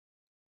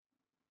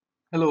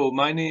Hello,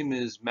 my name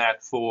is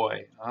Matt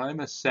Foy. I'm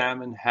a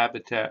salmon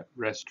habitat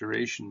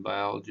restoration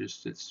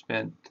biologist that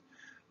spent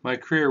my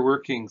career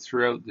working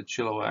throughout the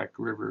Chilliwack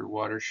River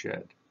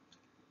watershed.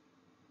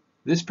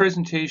 This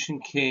presentation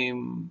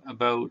came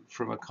about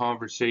from a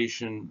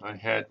conversation I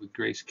had with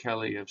Grace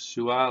Kelly of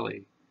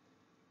Sxotsaqel,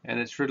 and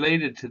it's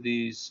related to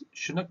these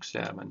Chinook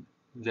salmon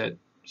that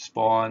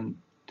spawn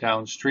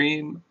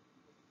downstream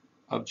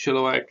of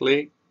Chilliwack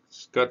Lake,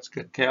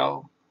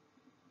 Sxotsaqel,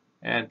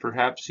 and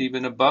perhaps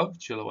even above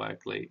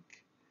Chilliwack Lake.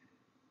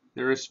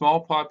 They're a small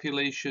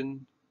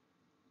population.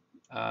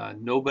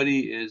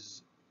 Nobody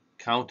is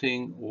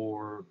counting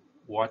or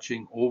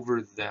watching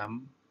over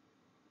them,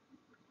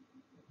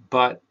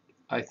 but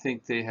I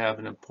think they have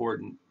an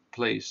important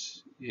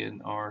place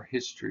in our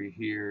history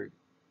here in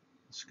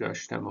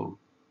Sxotsaqel.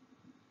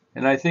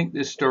 And I think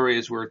this story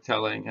is worth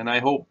telling, and I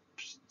hope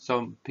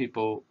some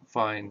people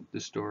find the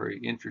story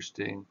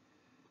interesting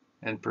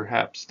and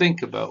perhaps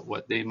think about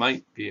what they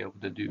might be able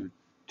to do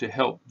to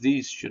help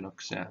these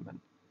Chinook salmon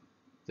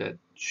that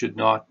should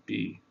not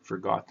be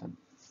forgotten.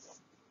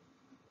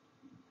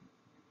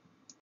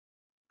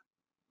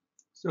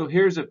 So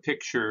here's a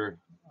picture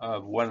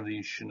of one of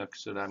these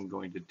Chinooks that I'm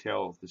going to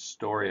tell the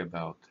story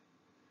about.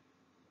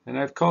 And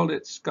I've called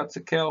it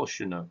Sxotsaqel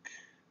Chinook.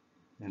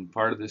 And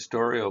part of the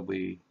story will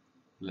be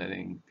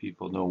letting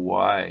people know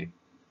why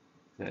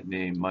that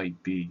name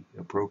might be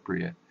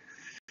appropriate.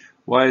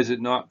 Why is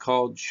it not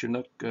called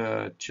Chinook,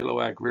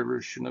 Chilliwack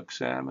River Chinook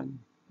salmon?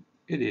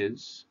 It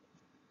is.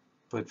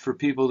 But for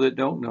people that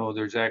don't know,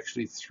 there's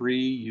actually 3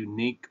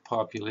 unique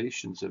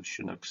populations of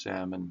Chinook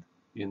salmon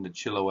in the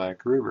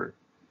Chilliwack River.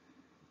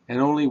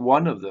 And only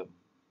one of them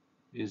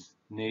is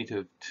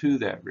native to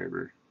that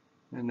river,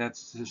 and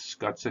that's the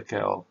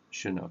Sxotsaqel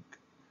Chinook.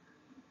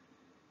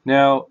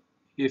 Now,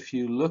 if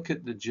you look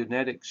at the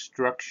genetic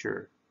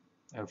structure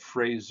of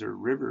Fraser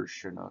River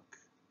Chinook,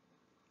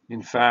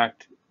 in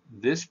fact,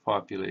 this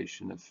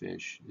population of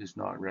fish is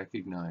not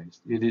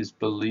recognized. It is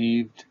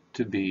believed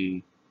to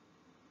be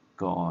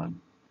gone.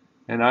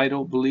 And I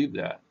don't believe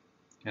that.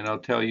 And I'll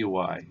tell you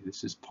why.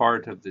 This is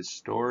part of this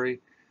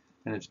story,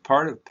 and it's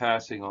part of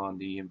passing on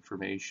the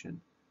information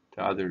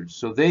to others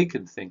so they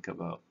can think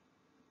about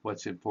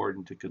what's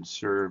important to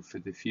conserve for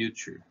the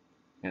future.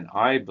 And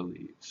I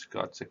believe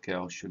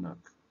Sxotsaqel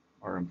Chinook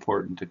are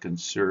important to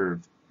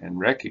conserve and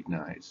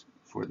recognize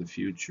for the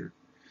future.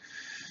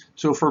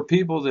 So for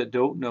people that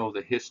don't know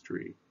the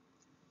history,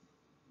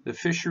 the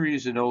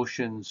Fisheries and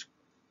Oceans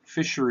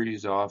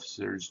Fisheries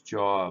Officer's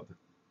job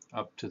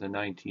up to the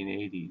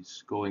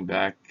 1980s, going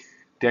back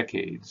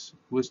decades,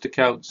 was to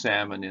count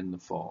salmon in the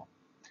fall.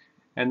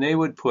 And they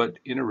would put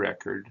in a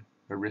record,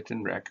 a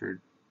written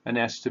record, an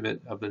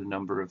estimate of the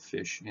number of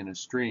fish in a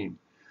stream.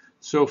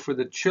 So for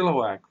the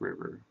Chilliwack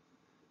River,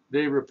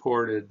 they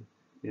reported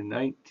in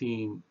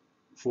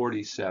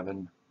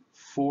 1947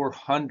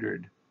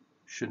 400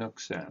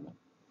 Chinook salmon.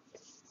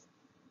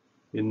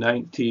 In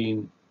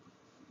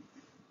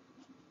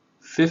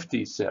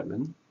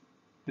 1957,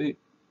 they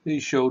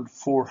showed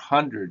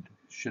 400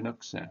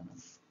 Chinook salmon.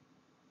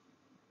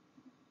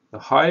 The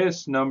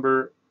highest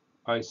number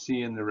I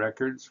see in the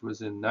records was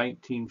in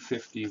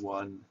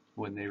 1951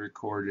 when they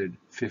recorded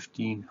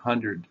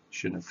 1,500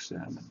 Chinook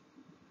salmon.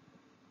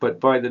 But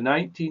by the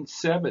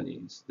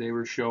 1970s, they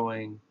were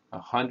showing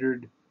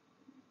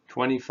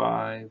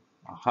 125,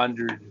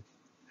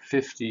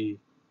 150,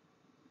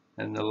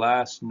 and the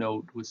last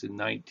note was in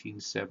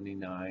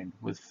 1979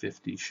 with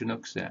 50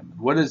 Chinook salmon.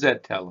 What does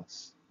that tell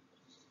us?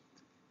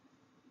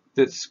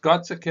 That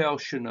Sxotsaqel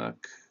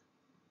Chinook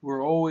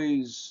were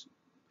always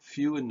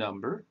few in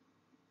number,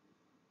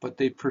 but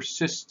they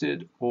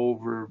persisted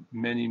over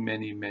many,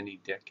 many, many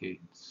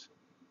decades.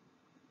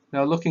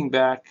 Now, looking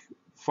back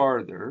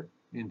farther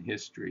in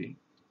history,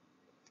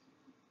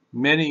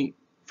 many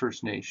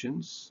First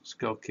Nations,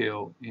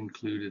 Sxotsaqel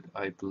included,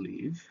 I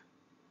believe,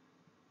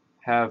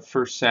 have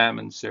first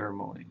salmon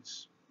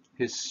ceremonies.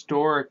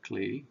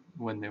 Historically,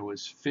 when there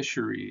was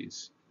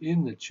fisheries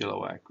in the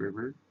Chilliwack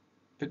River,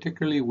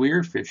 particularly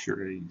weir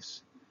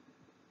fisheries,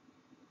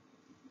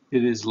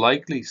 it is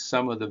likely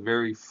some of the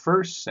very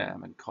first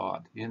salmon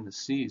caught in the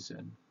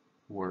season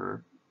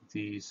were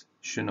these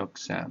Chinook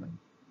salmon.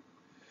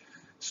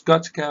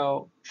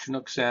 Sxotsaqel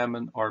Chinook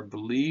salmon are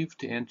believed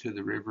to enter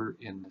the river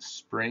in the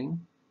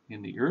spring,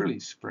 in the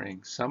early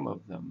spring, some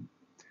of them,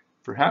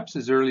 perhaps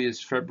as early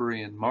as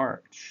February and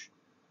March.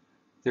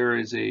 There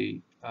is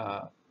a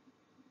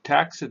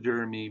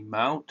taxidermy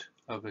mount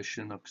of a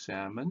Chinook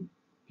salmon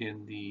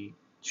in the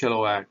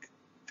Chilliwack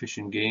Fish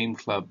and Game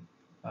Club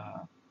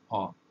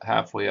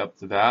halfway up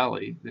the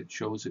valley that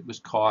shows it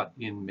was caught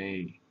in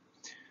May.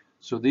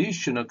 So these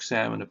Chinook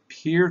salmon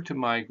appear to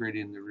migrate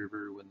in the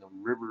river when the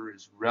river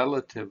is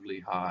relatively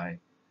high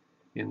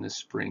in the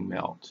spring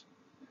melt.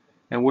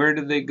 And where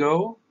do they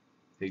go?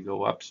 They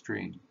go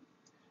upstream.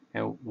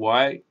 And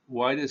why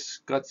does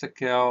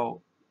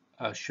Sxotsaqel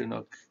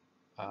Chinook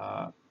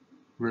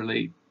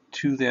relate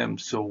to them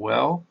so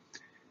well?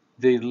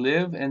 They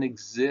live and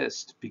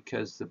exist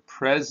because the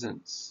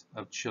presence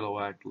of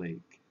Chilliwack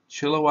Lake.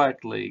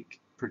 Chilliwack Lake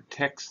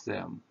protects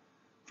them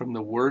from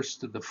the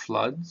worst of the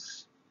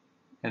floods,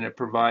 and it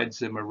provides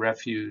them a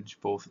refuge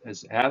both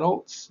as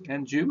adults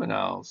and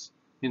juveniles,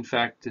 in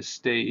fact, to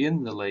stay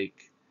in the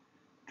lake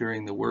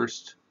during the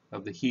worst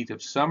of the heat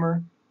of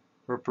summer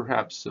or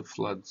perhaps the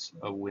floods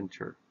of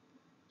winter.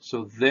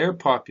 So their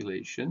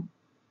population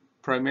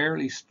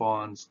primarily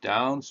spawns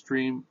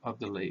downstream of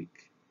the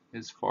lake,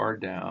 as far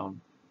down,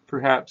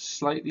 perhaps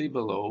slightly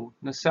below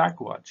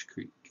Sxotsaqel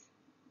Creek.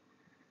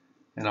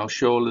 And I'll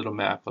show a little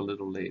map a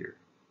little later.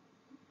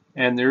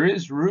 And there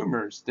is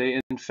rumors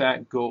they in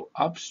fact go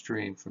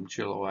upstream from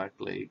Chilliwack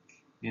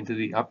Lake into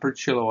the upper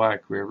Chilliwack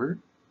River.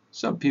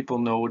 Some people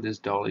know it as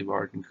Dolly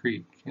Varden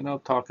Creek, and I'll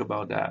talk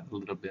about that a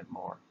little bit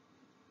more.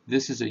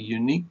 This is a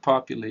unique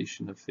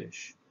population of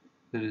fish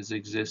that has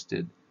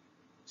existed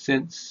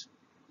since,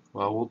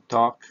 well, we'll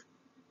talk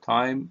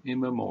time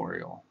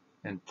immemorial,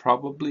 and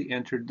probably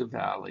entered the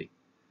valley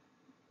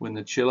when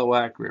the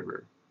Chilliwack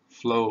River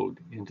flowed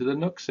into the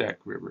Nooksack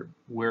River,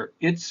 where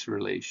its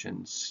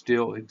relations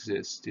still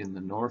exist in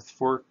the North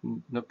Fork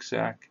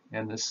Nooksack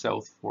and the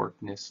South Fork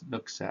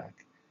Nooksack.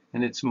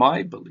 And it's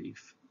my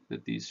belief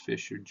that these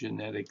fish are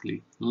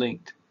genetically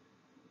linked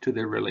to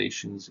their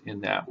relations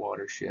in that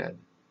watershed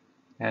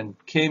and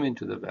came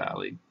into the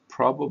valley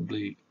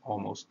probably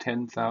almost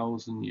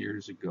 10,000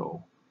 years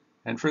ago,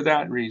 and for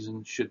that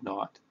reason should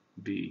not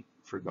be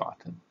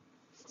forgotten.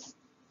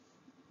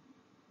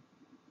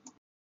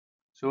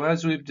 So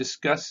as we've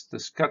discussed, the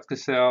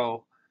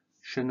Sxotsaqel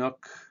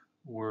Chinook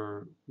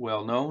were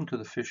well known to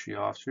the fishery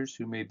officers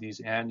who made these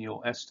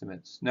annual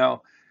estimates.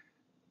 Now,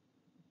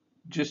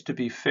 just to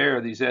be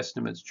fair, these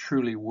estimates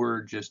truly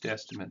were just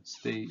estimates.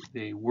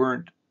 They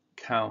weren't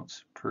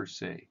counts per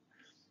se.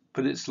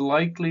 But it's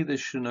likely the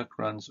Chinook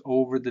runs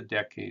over the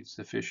decades.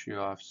 The fishery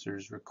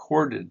officers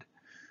recorded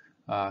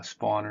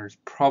spawners,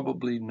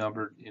 probably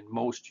numbered in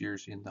most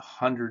years in the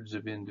hundreds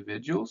of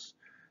individuals.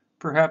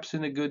 Perhaps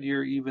in a good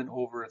year, even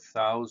over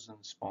 1,000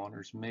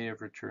 spawners may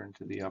have returned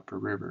to the upper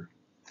river.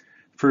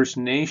 First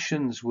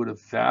Nations would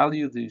have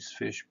valued these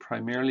fish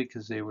primarily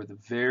because they were the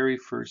very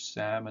first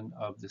salmon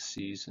of the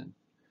season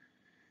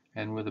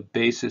and were the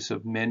basis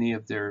of many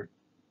of their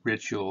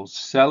rituals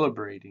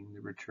celebrating the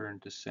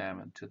return to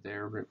salmon to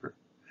their river.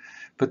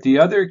 But the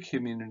other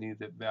community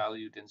that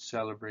valued and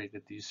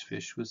celebrated these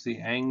fish was the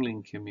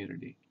angling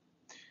community.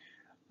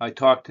 I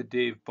talked to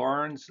Dave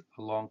Barnes,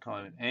 a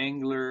longtime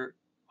angler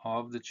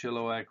of the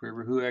Chilliwack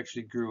River, who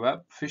actually grew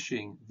up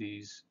fishing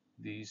these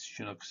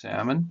Chinook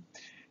salmon.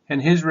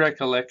 And his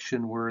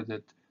recollection were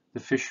that the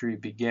fishery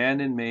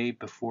began in May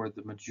before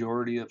the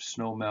majority of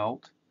snow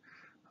melt.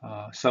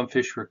 Some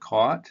fish were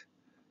caught,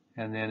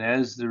 and then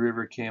as the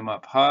river came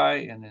up high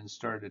and then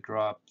started to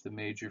drop, the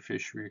major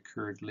fishery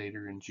occurred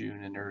later in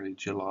June and early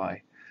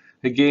July.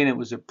 Again, it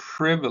was a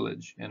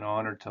privilege and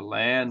honor to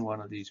land one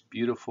of these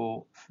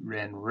beautiful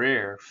and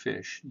rare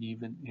fish,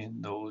 even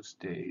in those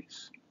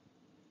days.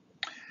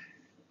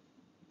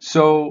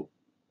 So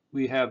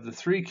we have the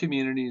three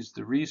communities,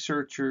 the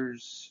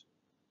researchers,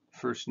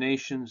 First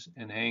Nations,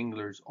 and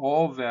anglers,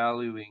 all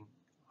valuing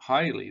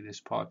highly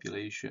this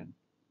population.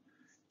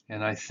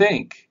 And I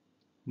think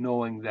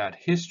knowing that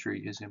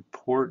history is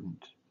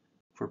important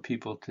for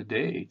people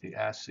today to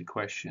ask the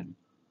question,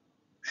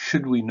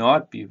 should we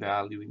not be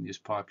valuing this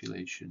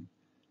population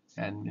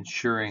and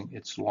ensuring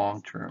its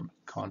long-term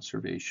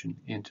conservation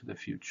into the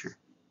future?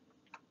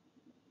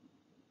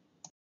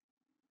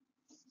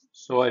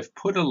 So I've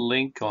put a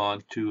link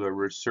on to a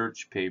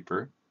research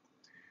paper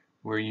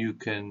where you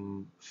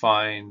can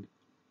find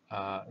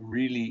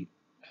really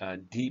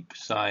deep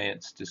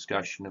science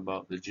discussion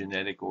about the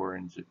genetic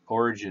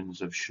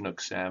origins of Chinook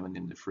salmon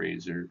in the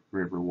Fraser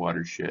River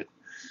watershed.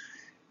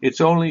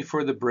 It's only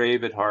for the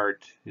brave at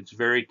heart. It's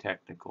very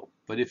technical.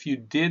 But if you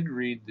did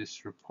read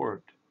this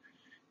report,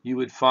 you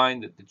would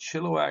find that the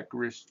Chilliwack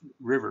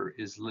River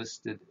is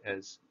listed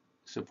as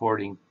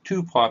supporting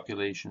two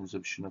populations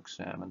of Chinook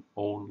salmon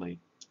only.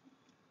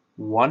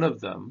 One of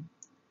them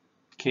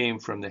came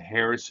from the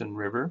Harrison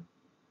River.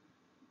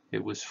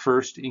 It was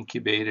first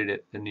incubated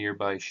at the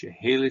nearby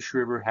Sxotsaqel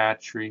River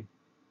hatchery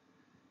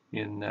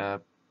in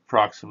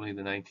approximately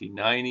the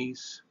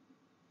 1990s.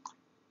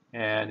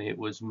 And it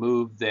was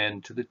moved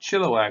then to the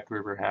Chilliwack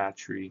River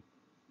hatchery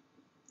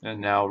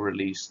and now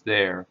released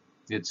there.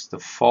 It's the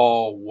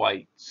fall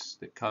whites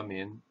that come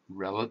in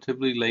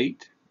relatively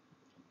late,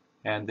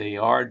 and they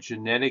are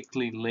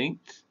genetically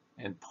linked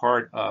and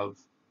part of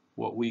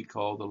what we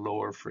call the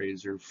Lower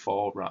Fraser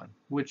Fall Run,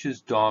 which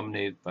is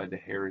dominated by the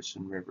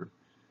Harrison River.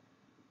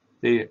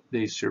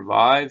 They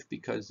survive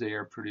because they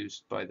are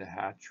produced by the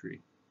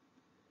hatchery.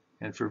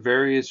 And for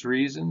various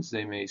reasons,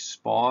 they may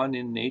spawn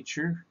in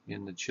nature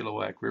in the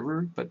Chilliwack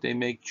River, but they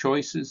make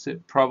choices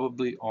that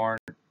probably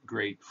aren't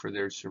great for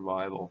their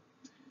survival.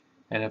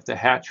 And if the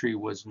hatchery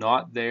was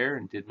not there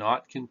and did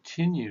not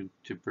continue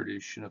to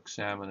produce Chinook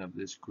salmon of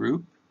this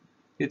group,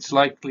 it's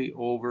likely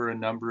over a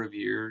number of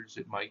years,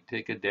 it might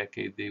take a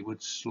decade, they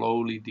would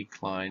slowly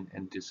decline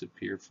and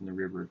disappear from the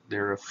river.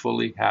 They're a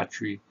fully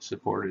hatchery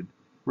supported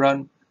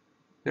run.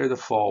 They're the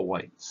fall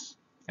whites.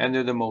 and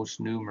they're the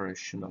most numerous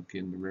Chinook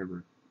in the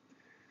river.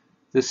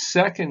 The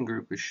second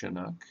group of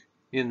Chinook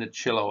in the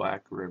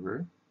Chilliwack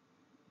River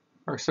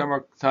are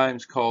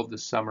sometimes called the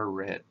summer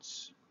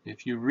reds.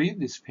 If you read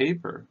this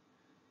paper,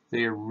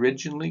 they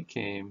originally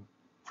came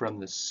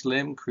from the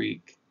Slim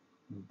Creek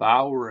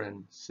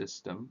Bowron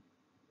system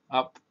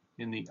up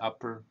in the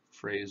upper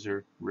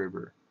Fraser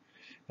River.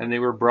 And they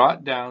were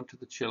brought down to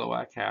the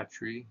Chilliwack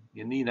hatchery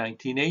in the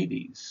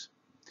 1980s.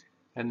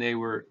 And they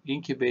were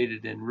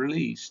incubated and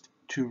released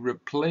to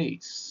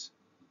replace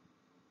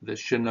the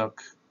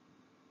Chinook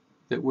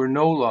that were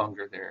no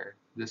longer there,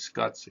 the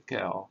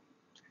Sxotsaqel.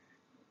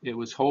 It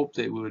was hoped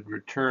they would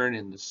return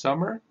in the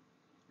summer,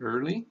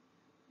 early.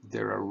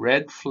 They're a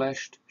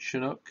red-fleshed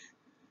Chinook,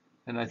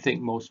 and I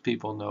think most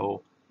people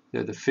know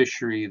they're the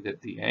fishery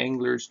that the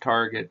anglers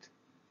target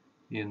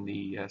in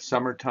the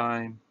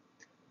summertime.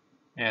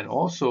 And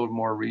also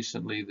more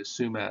recently, the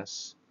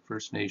Sumas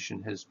First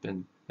Nation has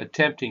been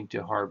attempting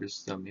to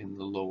harvest them in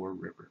the lower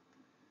river.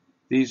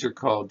 These are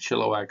called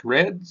Chilliwack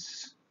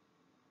Reds.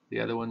 The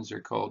other ones are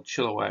called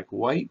Chilliwack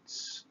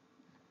Whites.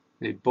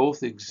 They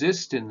both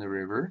exist in the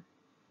river.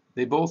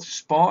 They both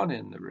spawn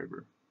in the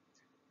river.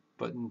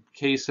 But in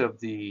case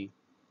of the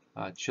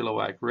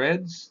Chilliwack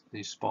Reds,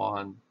 they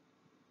spawn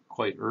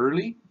quite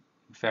early,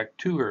 in fact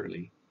too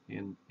early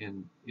in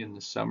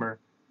the summer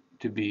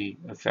to be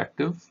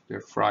effective.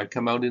 Their fry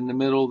come out in the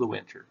middle of the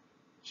winter,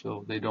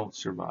 so they don't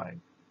survive.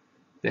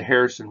 The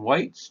Harrison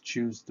Whites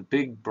choose the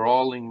big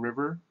brawling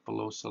river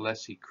below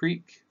Sxotsaqel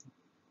Creek,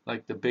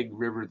 like the big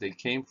river they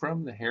came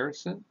from, the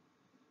Harrison.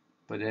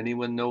 But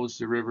anyone knows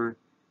the river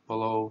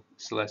below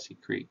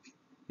Sxotsaqel Creek.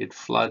 It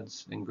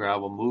floods and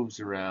gravel moves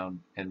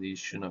around, and these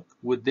Chinook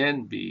would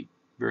then be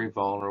very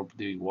vulnerable to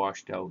be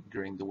washed out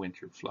during the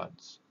winter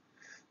floods.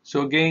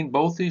 So again,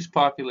 both these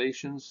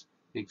populations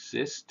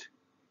exist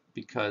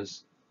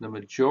because the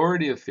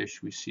majority of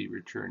fish we see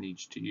return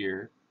each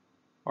year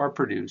are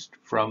produced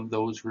from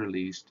those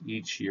released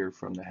each year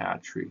from the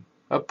hatchery.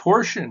 A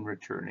portion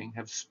returning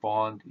have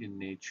spawned in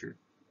nature,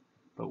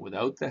 but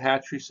without the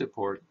hatchery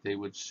support, they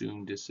would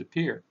soon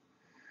disappear.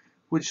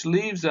 Which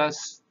leaves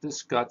us the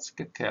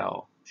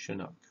Sxotsaqel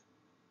Chinook.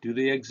 Do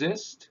they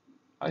exist?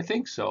 I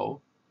think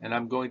so, and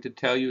I'm going to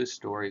tell you a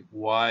story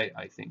why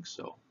I think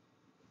so.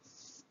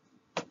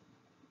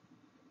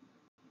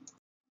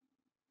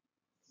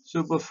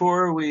 So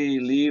before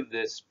we leave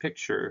this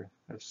picture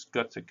of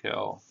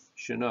Sxotsaqel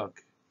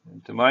Chinook,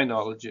 and to my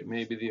knowledge, it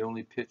may be the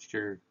only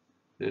picture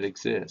that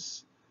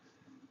exists.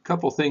 A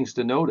couple things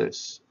to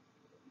notice.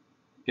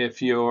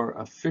 If you're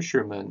a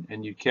fisherman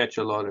and you catch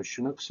a lot of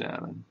Chinook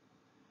salmon,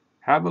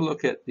 have a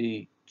look at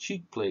the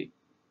cheek plate,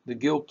 the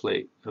gill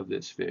plate of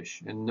this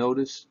fish, and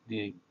notice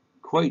the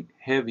quite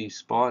heavy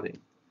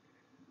spotting.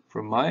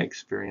 From my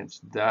experience,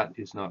 that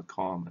is not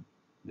common.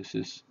 This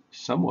is a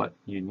somewhat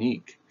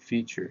unique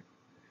feature.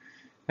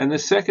 And the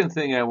second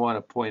thing I want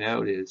to point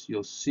out is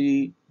you'll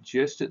see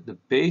just at the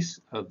base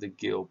of the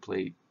gill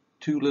plate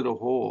two little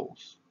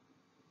holes.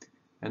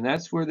 And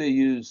that's where they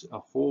use a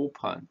hole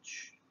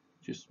punch,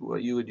 just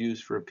what you would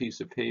use for a piece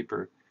of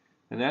paper.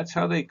 And that's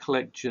how they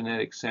collect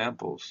genetic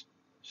samples,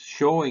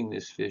 showing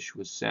this fish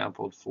was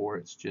sampled for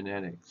its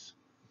genetics.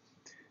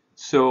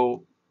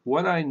 So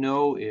what I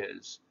know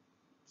is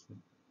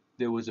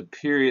there was a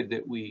period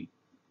that we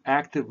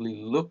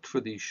actively looked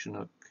for these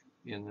Chinook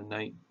in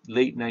the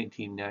late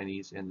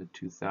 1990s and the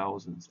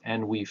 2000s,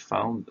 and we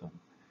found them.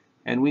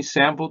 And we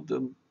sampled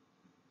them,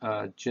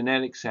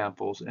 genetic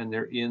samples, and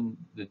they're in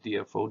the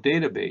DFO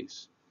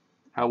database.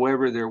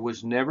 However, there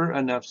was never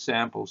enough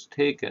samples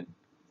taken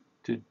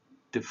to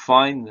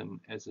define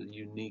them as a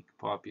unique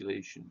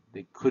population.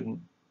 They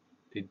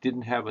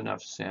didn't have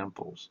enough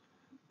samples.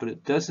 But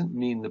it doesn't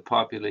mean the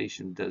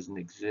population doesn't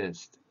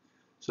exist.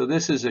 So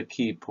this is a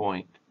key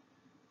point.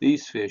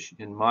 These fish,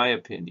 in my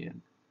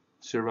opinion,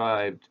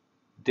 survived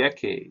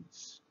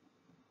decades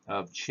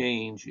of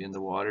change in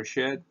the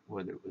watershed,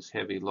 whether it was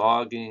heavy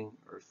logging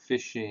or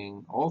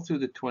fishing, all through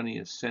the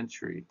 20th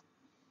century.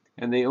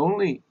 And they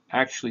only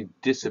actually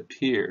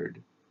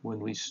disappeared when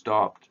we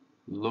stopped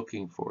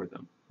looking for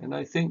them. And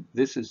I think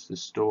this is the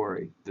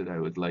story that I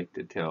would like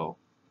to tell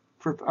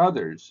for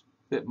others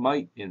that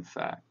might, in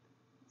fact,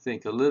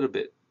 think a little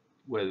bit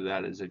whether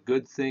that is a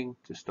good thing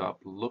to stop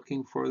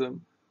looking for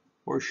them,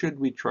 or should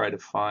we try to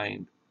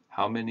find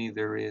how many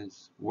there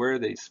is, where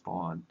they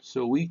spawn,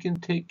 so we can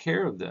take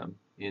care of them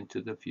into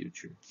the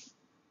future.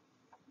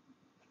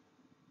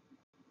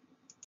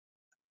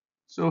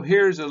 So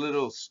here's a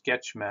little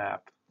sketch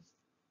map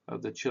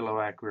of the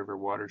Chilliwack River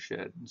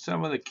watershed and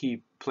some of the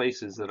key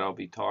places that I'll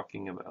be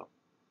talking about.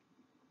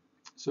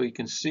 So you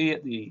can see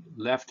at the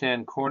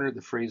left-hand corner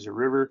the Fraser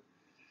River,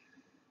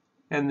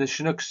 and the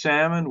Chinook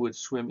salmon would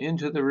swim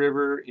into the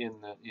river in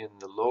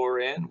the lower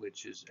end,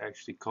 which is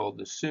actually called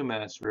the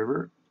Sumas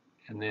River,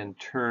 and then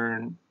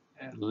turn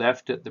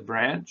left at the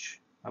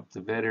branch up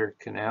the Vedder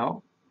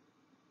Canal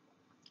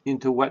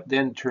into what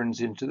then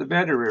turns into the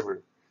Vedder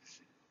River.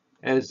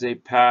 As they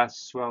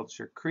pass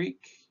Sxotsaqel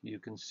Creek, you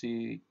can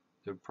see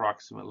the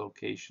approximate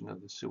location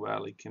of the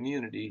Sxotsaqel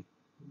community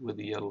with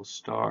the yellow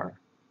star.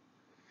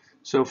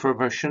 So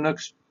from a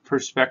Chinook's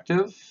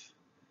perspective,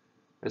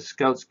 a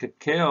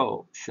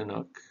Sxotsaqel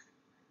Chinook,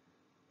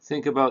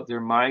 think about they're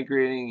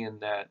migrating in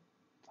that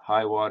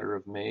high water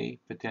of May,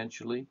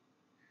 potentially.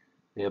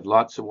 They have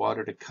lots of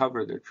water to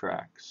cover their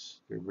tracks.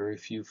 There are very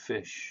few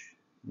fish.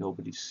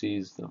 Nobody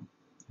sees them.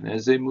 And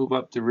as they move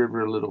up the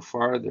river a little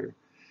farther,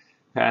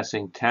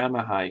 passing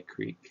Tamahai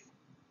Creek,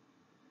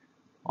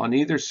 on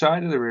either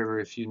side of the river,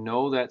 if you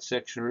know that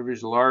section of the river,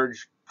 is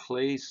large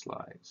clay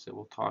slides that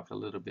we'll talk a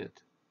little bit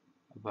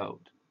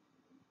about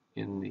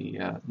in the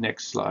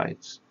next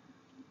slides.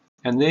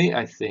 And they,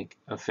 I think,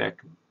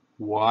 affect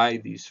why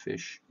these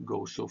fish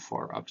go so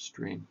far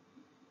upstream.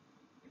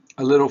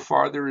 A little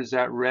farther is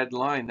that red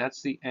line.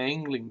 That's the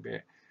angling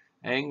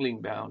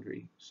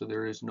boundary. So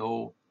there is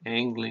no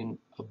angling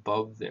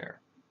above there.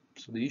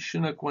 So these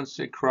Chinook, once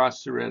they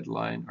cross the red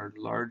line, are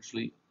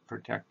largely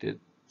protected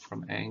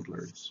from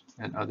anglers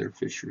and other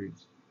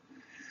fisheries.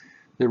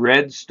 The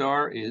red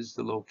star is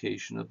the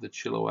location of the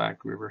Chilliwack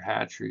River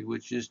hatchery,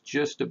 which is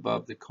just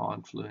above the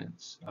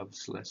confluence of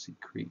Sxotsaqel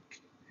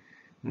Creek.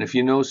 And if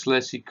you know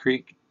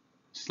Sxotsaqel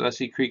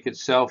Creek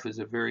itself is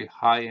a very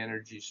high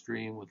energy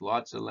stream with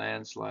lots of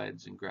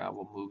landslides and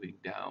gravel moving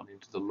down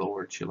into the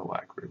lower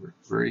Chilliwack River.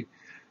 Very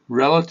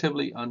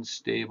relatively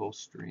unstable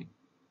stream.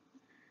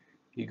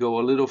 You go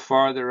a little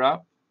farther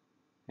up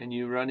and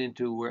you run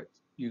into where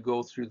you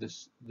go through the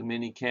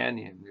mini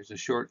canyon. There's a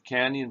short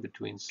canyon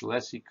between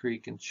Sxotsaqel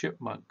Creek and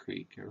Chipmunk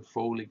Creek or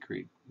Foley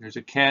Creek. There's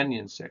a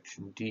canyon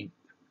section, deep,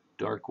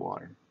 dark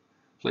water,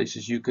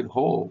 places you could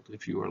hold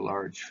if you were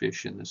large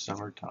fish in the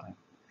summertime.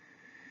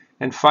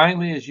 And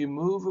finally, as you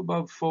move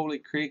above Foley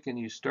Creek and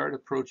you start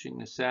approaching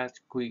Sxotsaqel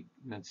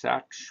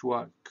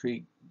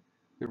Creek,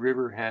 the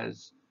river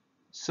has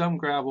some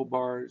gravel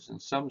bars and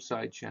some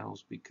side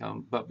channels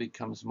but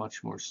becomes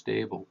much more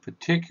stable,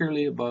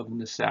 particularly above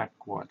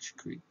Sxotsaqel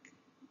Creek.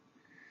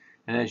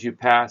 And as you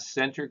pass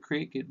Center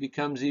Creek, it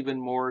becomes even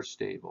more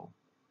stable,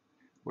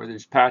 where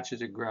there's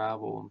patches of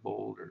gravel and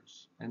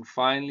boulders. And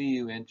finally,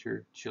 you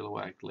enter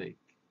Chilliwack Lake.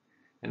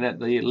 And at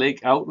the lake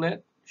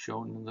outlet,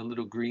 shown in the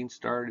little green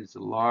star, is a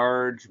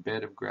large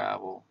bed of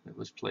gravel that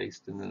was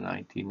placed in the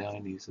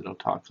 1990s that I'll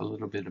talk a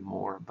little bit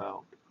more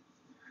about.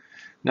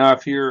 Now,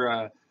 if you're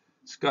a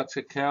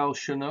Sxotsaqel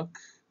Chinook,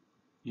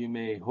 you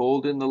may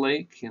hold in the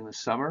lake in the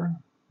summer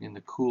in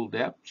the cool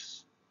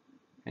depths,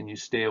 and you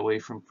stay away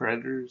from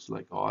predators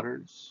like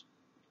otters.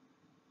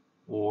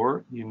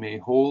 Or you may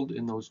hold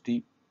in those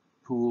deep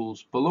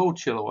pools below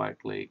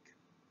Chilliwack Lake,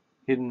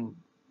 hidden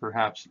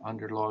perhaps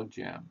under log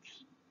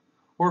jams,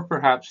 or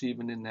perhaps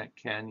even in that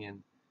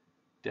canyon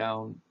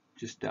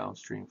just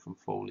downstream from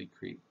Foley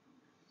Creek.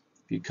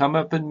 If you come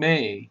up in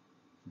May,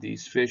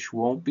 these fish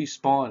won't be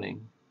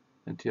spawning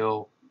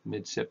until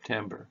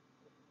mid-September.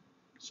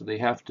 So they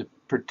have to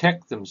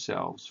protect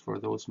themselves for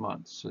those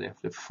months. So they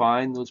have to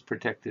find those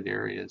protected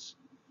areas.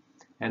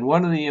 And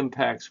one of the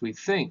impacts we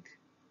think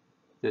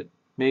that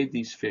made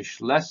these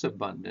fish less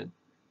abundant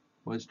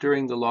was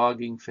during the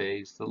logging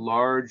phase, the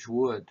large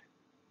wood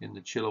in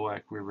the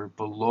Chilliwack River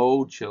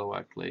below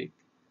Chilliwack Lake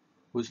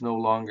was no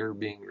longer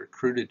being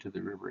recruited to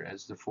the river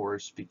as the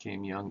forests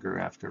became younger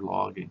after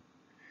logging.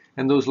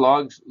 And those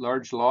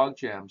large log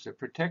jams that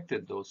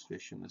protected those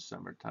fish in the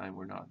summertime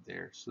were not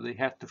there. So they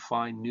had to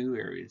find new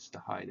areas to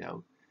hide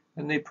out.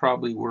 And they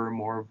probably were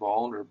more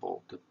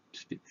vulnerable to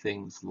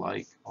things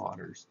like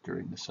otters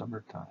during the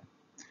summertime.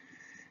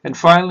 And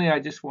finally, I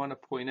just want to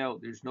point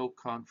out there's no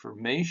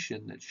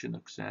confirmation that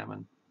Chinook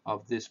salmon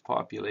of this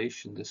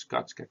population, the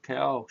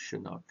Sxotsaqel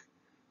Chinook,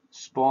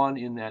 spawn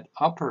in that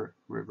upper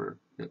river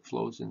that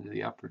flows into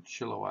the upper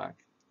Chilliwack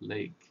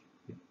Lake.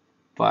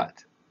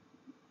 But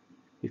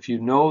if you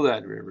know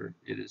that river,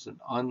 it is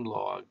an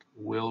unlogged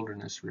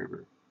wilderness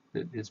river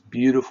that is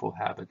beautiful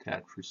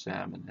habitat for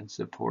salmon and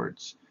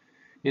supports,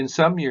 in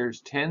some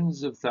years,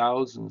 tens of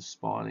thousands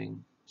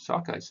spawning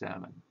sockeye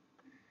salmon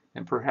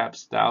and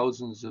perhaps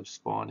thousands of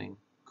spawning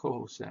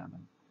coho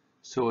salmon.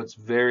 So it's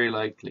very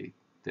likely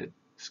that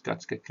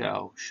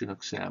Sxotsaqel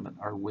Chinook salmon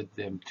are with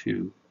them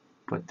too.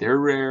 But they're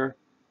rare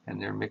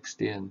and they're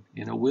mixed in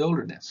a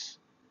wilderness.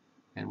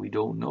 And we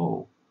don't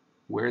know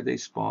where they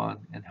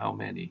spawn and how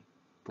many,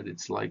 but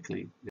it's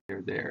likely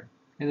they're there.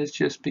 And it's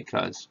just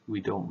because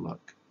we don't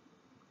look.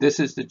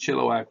 This is the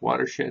Chilliwack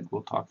watershed.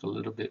 We'll talk a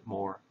little bit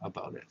more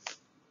about it.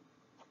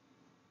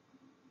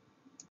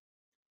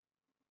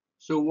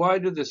 So why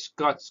do the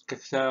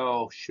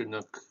Sxotsaqel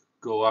Chinook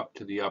go up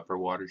to the upper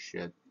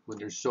watershed when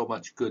there's so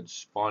much good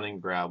spawning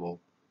gravel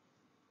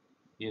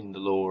in the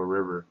lower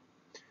river?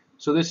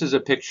 So this is a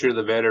picture of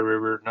the Veta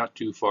River, not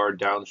too far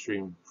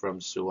downstream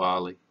from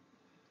Sxotsaqel.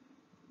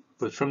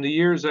 But from the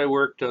years I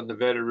worked on the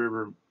Veta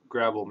River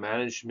Gravel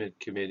Management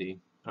Committee,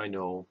 I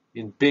know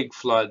in big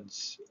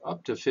floods,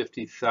 up to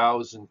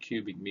 50,000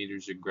 cubic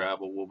meters of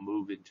gravel will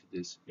move into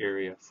this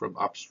area from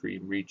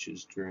upstream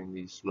reaches during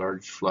these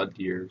large flood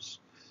years.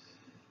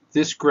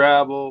 This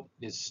gravel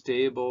is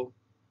stable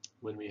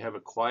when we have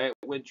a quiet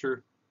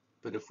winter,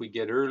 but if we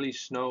get early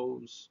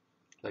snows,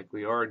 like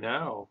we are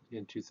now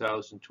in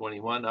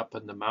 2021 up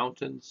in the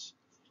mountains,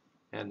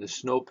 and the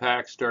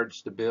snowpack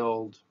starts to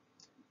build,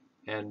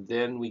 and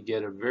then we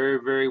get a very,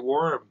 very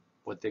warm,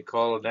 what they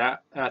call an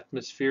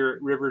atmospheric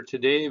river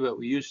today, but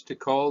we used to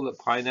call the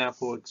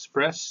Pineapple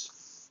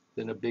Express.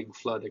 Then a big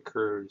flood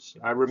occurs.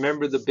 I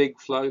remember the big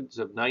floods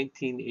of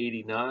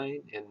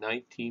 1989 and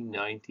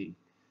 1990.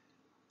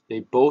 They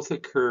both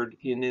occurred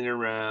in and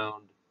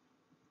around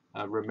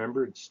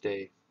Remembrance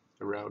Day,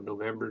 around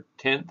November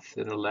 10th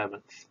and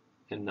 11th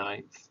and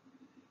 9th.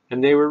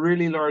 And they were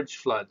really large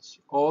floods.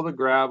 All the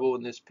gravel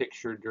in this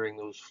picture during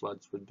those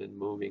floods would have been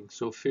moving,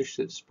 so fish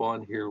that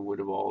spawned here would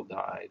have all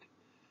died.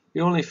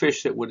 The only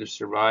fish that would have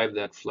survived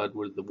that flood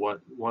were the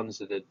ones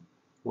that had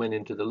went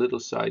into the little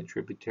side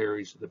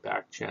tributaries of the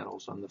back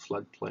channels on the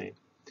floodplain.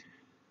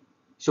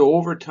 So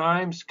over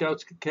time,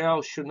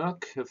 Sxotsaqel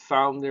Chinook have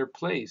found their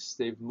place.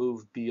 They've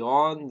moved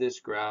beyond this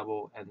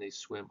gravel and they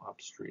swim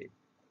upstream,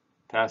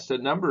 past a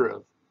number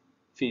of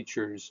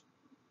features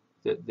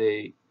that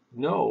they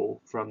know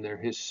from their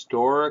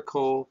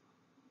historical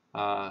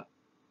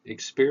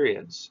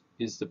experience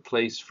is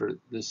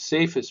the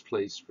safest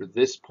place for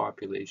this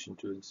population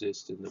to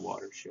exist in the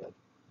watershed.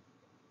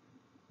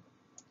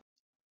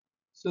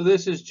 So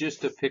this is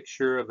just a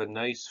picture of a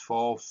nice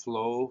fall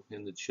flow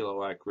in the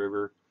Chilliwack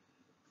River.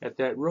 At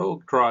that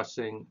road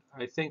crossing,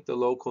 I think the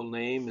local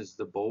name is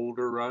the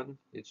Boulder Run.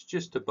 It's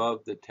just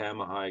above the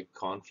Tamahai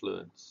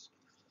confluence.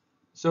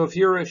 So if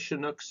you're a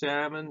Chinook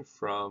salmon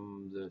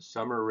from the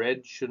summer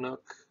red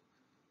Chinook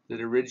that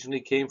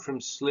originally came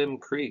from Slim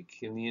Creek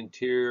in the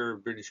interior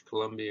of British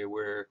Columbia,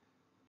 where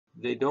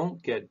they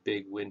don't get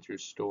big winter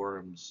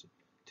storms.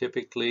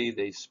 Typically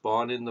they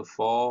spawn in the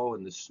fall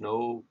and the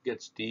snow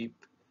gets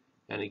deep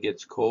and it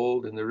gets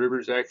cold and the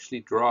rivers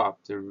actually drop.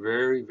 They're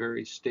very,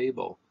 very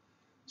stable.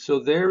 So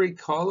their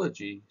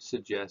ecology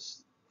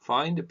suggests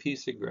find a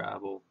piece of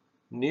gravel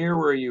near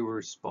where you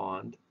were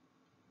spawned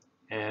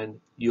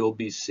and you'll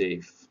be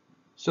safe.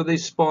 So they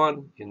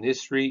spawn in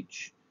this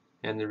reach,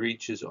 and the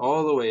reaches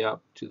all the way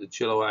up to the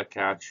Chilliwack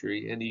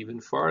hatchery and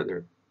even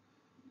farther.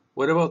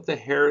 What about the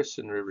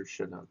Harrison River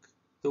Chinook,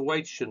 the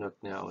white Chinook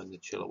now in the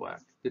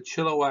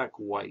Chilliwack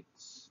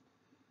whites?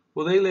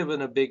 Well, they live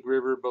in a big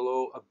river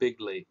below a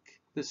big lake,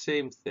 the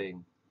same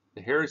thing.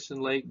 The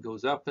Harrison Lake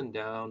goes up and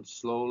down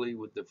slowly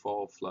with the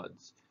fall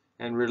floods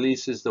and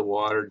releases the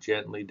water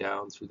gently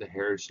down through the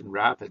Harrison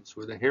Rapids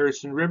where the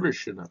Harrison River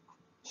Chinook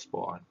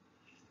spawn.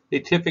 They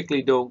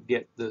typically don't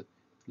get the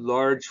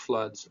large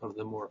floods of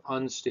the more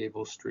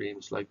unstable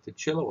streams like the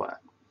Chilliwack.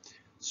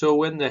 So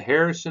when the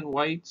Harrison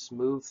whites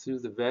move through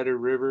the Vedder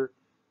River,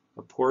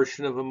 a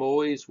portion of them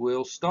always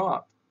will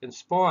stop and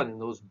spawn in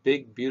those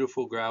big,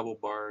 beautiful gravel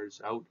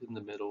bars out in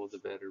the middle of the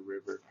Vedder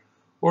River,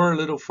 or a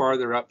little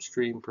farther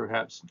upstream,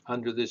 perhaps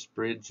under this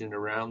bridge and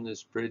around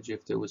this bridge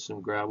if there was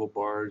some gravel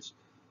bars,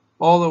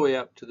 all the way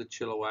up to the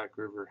Chilliwack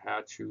River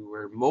hatchery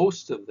where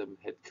most of them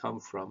had come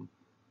from,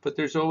 but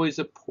there's always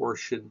a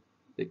portion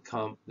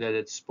that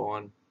had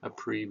spawned a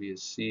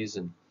previous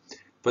season.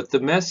 But the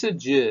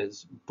message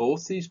is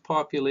both these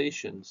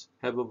populations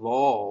have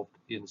evolved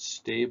in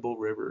stable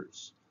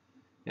rivers,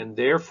 and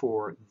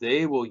therefore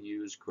they will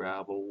use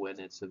gravel when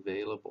it's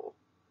available.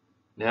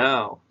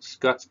 Now,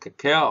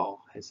 Sxotsaqel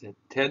has had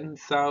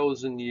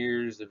 10,000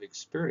 years of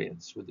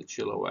experience with the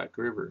Chilliwack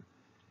River,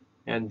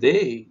 and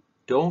they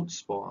don't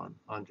spawn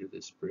under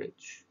this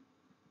bridge.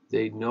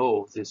 They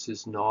know this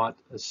is not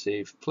a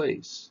safe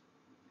place.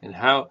 And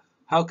how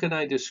can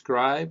I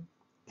describe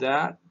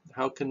that?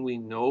 How can we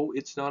know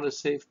it's not a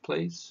safe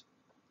place?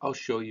 I'll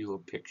show you a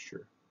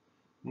picture.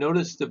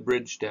 Notice the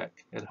bridge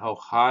deck and how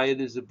high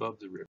it is above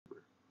the river.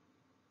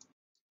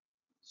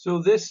 So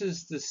this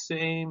is the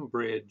same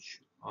bridge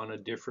on a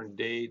different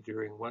day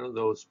during one of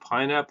those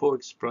Pineapple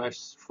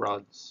Express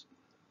floods.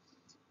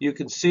 You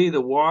can see the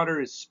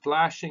water is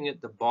splashing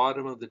at the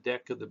bottom of the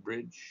deck of the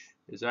bridge.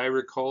 As I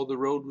recall, the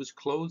road was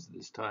closed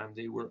this time.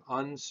 They were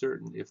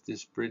uncertain if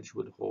this bridge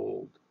would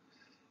hold.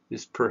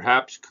 This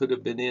perhaps could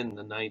have been in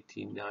the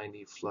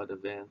 1990 flood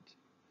event.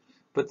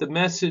 But the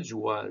message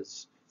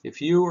was, if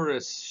you were a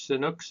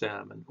Chinook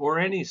salmon or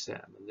any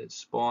salmon that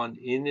spawned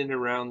in and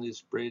around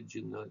this bridge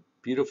in the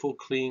beautiful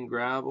clean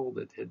gravel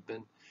that had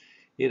been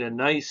in a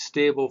nice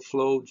stable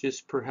flow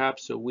just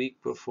perhaps a week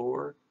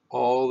before,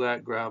 all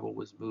that gravel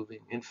was moving.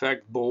 In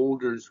fact,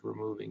 boulders were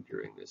moving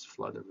during this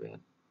flood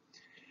event.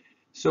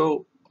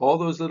 So all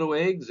those little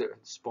eggs that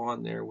had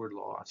spawned there were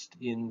lost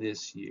in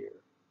this year.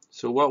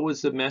 So what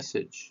was the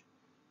message?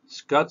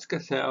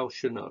 Sxotsaqel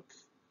Chinook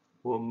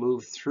will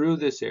move through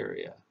this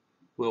area,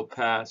 will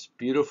pass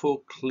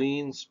beautiful,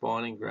 clean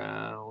spawning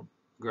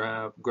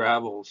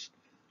gravels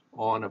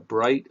on a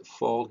bright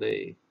fall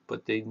day,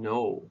 but they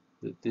know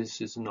that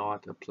this is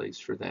not a place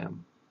for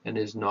them and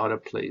is not a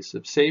place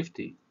of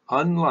safety,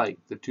 unlike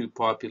the two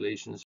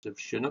populations of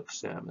Chinook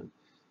salmon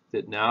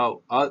that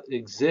now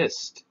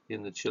exist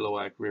in the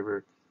Chilliwack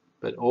River,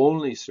 but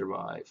only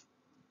survive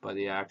by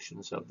the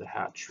actions of the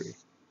hatchery.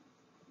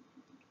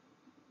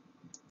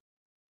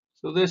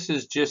 So this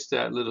is just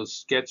that little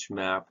sketch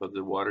map of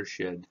the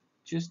watershed,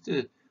 just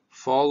to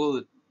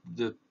follow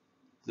the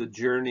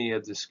journey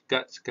of the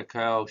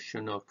Sxotsaqel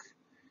Chinook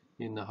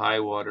in the high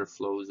water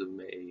flows of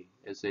May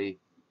as they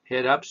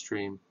head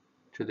upstream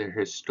to their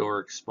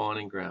historic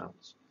spawning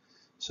grounds.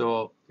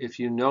 So if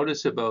you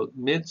notice about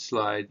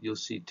mid-slide, you'll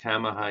see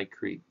Tamahai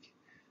Creek.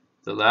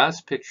 The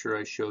last picture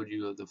I showed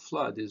you of the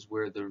flood is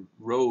where the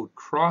road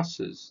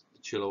crosses the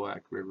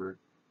Chilliwack River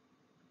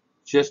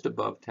just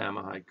above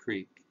Tamahai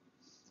Creek.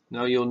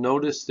 Now you'll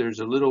notice there's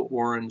a little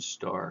orange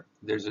star.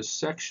 There's a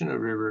section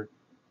of river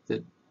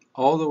that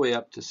all the way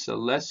up to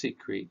Sxotsaqel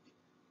Creek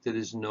that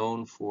is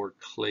known for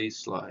clay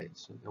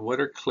slides. And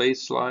what are clay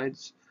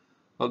slides?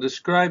 I'll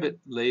describe it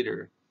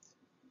later,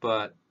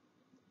 but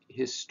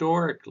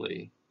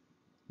historically,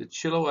 the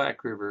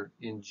Chilliwack River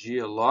in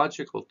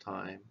geological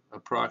time,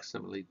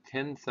 approximately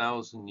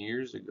 10,000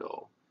 years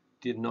ago,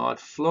 did not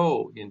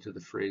flow into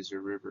the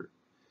Fraser River.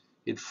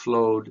 It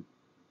flowed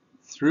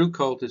through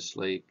Cultus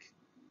Lake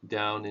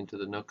down into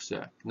the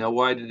Nooksack. Now,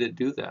 why did it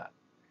do that?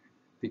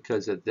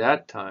 Because at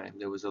that time,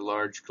 there was a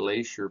large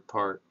glacier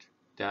parked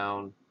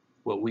down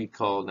what we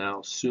call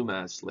now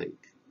Sumas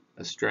Lake,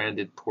 a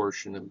stranded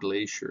portion of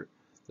glacier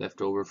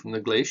left over from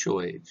the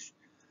glacial age.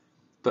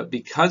 But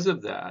because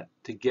of that,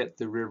 to get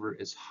the river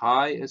as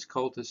high as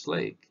Cultus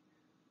Lake,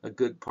 a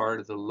good part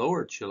of the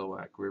lower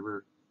Chilliwack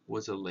River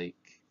was a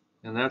lake.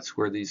 And that's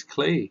where these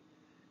clay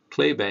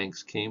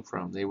banks came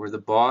from. They were the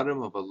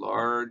bottom of a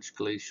large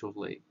glacial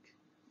lake.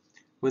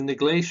 When the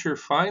glacier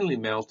finally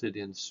melted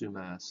in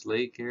Sumas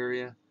Lake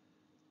area,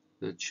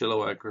 the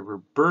Chilliwack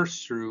River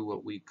burst through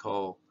what we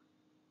call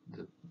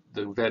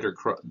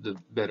the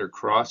Vedder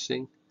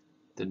Crossing,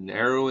 the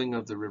narrowing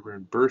of the river,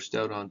 and burst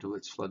out onto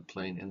its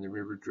floodplain, and the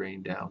river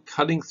drained down,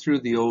 cutting through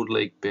the old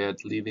lake bed,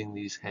 leaving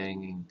these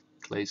hanging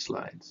clay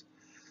slides.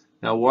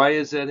 Now, why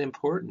is that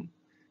important?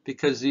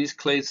 Because these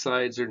clay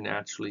slides are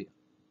naturally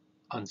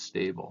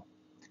unstable.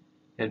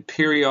 And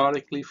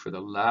periodically, for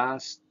the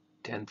last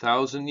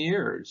 10,000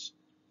 years,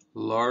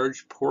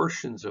 large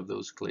portions of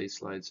those clay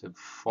slides have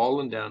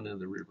fallen down into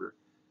the river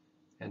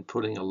and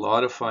putting a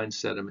lot of fine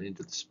sediment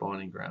into the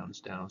spawning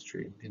grounds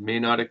downstream. It may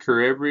not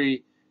occur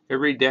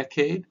every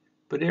decade,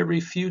 but every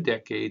few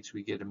decades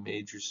we get a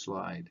major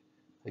slide.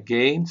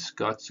 Again,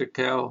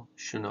 Sxotsaqel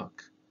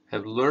Chinook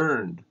have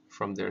learned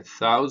from their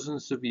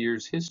thousands of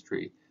years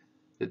history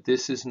that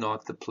this is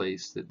not the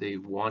place that they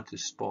want to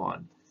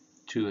spawn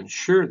to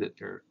ensure that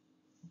their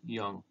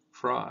young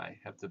fry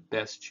have the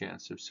best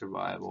chance of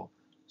survival,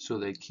 so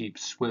they keep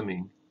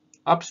swimming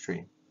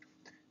upstream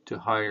to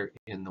higher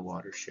in the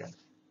watershed.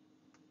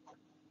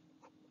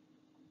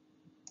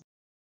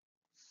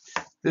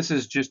 This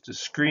is just a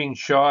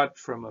screenshot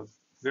from a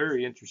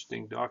very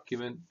interesting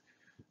document,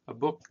 a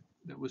book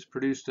that was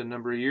produced a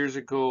number of years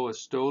ago, a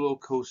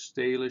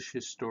Stolo-Coastalish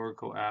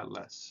Historical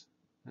Atlas.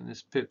 And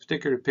this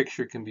particular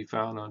picture can be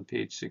found on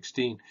page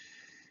 16.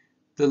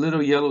 The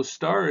little yellow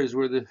star is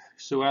where the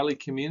Sxotsaqel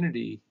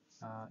community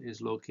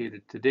is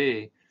located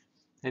today.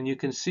 And you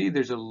can see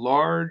there's a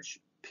large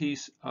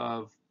piece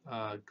of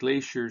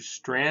glacier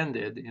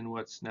stranded in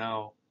what's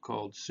now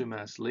called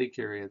Sumas Lake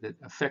area that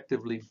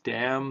effectively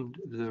dammed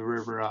the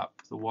river up.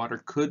 The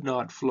water could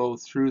not flow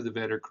through the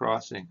Vedder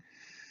Crossing.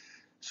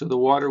 So the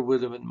water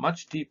would have been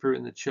much deeper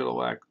in the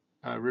Chilliwack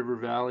River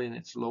Valley in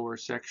its lower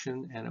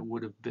section, and it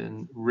would have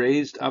been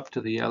raised up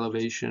to the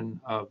elevation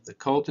of the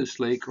Cultus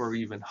Lake or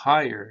even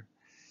higher,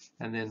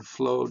 and then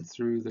flowed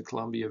through the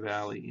Columbia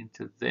Valley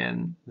into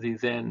the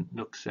then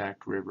Nooksack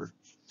River.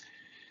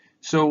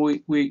 So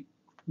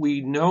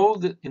we know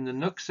that in the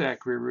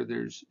Nooksack River,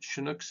 there's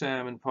Chinook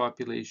salmon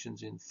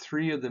populations in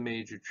 3 of the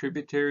major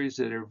tributaries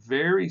that are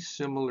very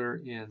similar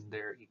in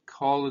their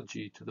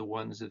ecology to the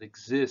ones that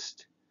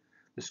exist.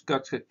 The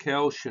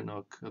Sxotsaqel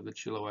Chinook of the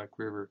Chilliwack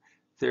River,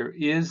 there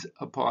is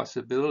a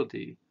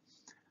possibility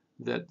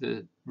that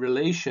the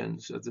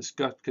relations of the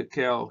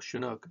Sxotsaqel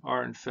Chinook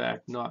are in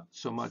fact not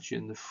so much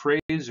in the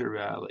Fraser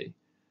Valley,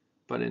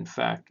 but in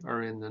fact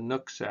are in the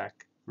Nooksack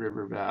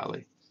River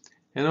Valley.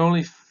 And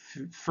only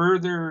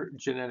further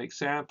genetic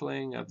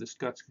sampling of the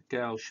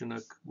Sxotsaqel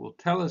Chinook will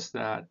tell us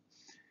that.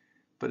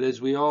 But as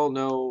we all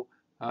know,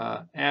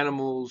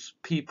 animals,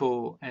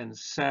 people, and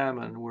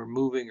salmon were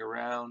moving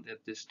around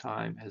at this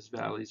time as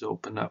valleys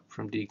open up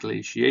from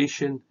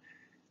deglaciation.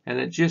 And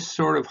it just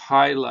sort of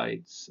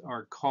highlights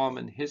our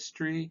common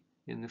history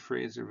in the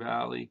Fraser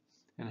Valley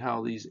and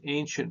how these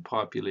ancient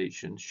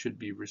populations should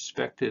be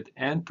respected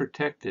and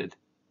protected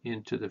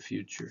into the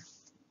future.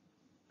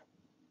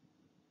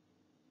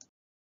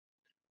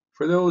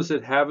 For those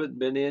that haven't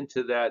been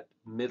into that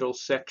middle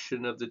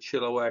section of the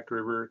Chilliwack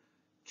River,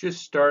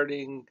 just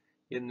starting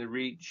in the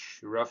reach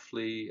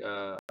roughly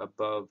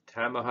above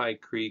Tamahai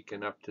Creek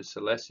and up to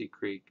Sxotsaqel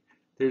Creek,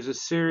 there's a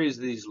series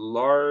of these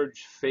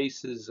large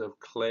faces of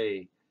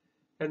clay,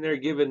 and they're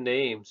given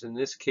names. In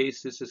this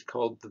case, this is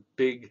called the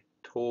Big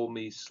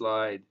Ptolemy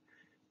Slide.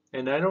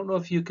 And I don't know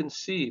if you can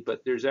see,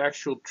 but there's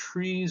actual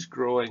trees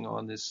growing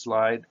on this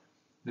slide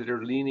that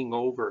are leaning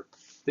over.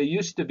 They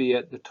used to be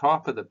at the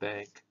top of the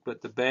bank,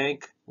 but the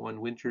bank,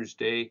 one winter's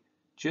day,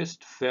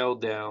 just fell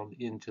down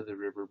into the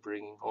river,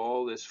 bringing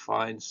all this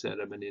fine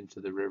sediment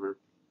into the river.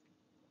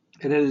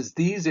 And it is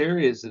these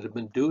areas that have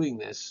been doing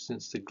this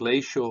since the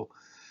glacial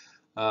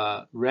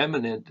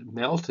remnant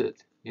melted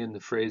in the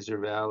Fraser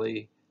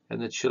Valley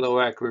and the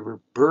Chilliwack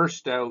River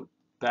burst out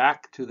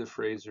back to the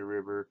Fraser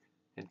River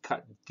and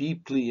cut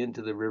deeply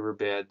into the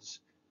riverbeds,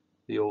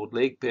 the old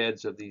lake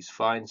beds of these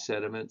fine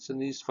sediments.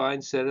 And these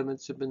fine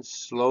sediments have been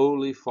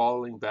slowly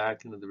falling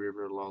back into the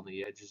river along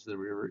the edges of the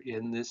river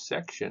in this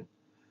section.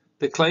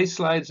 The clay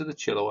slides of the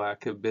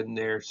Chilliwack have been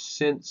there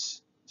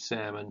since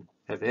salmon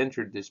have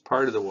entered this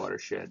part of the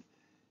watershed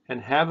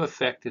and have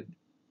affected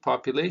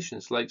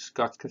populations like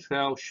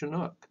Sxotsaqel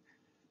Chinook,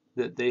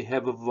 that they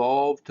have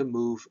evolved to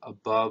move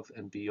above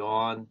and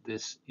beyond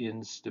this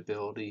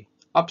instability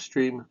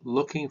upstream,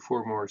 looking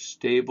for more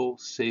stable,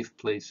 safe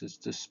places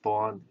to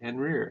spawn and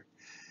rear.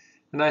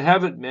 And I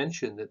haven't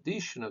mentioned that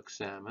these Chinook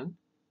salmon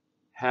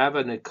have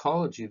an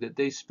ecology that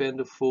they spend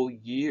a full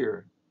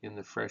year in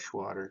the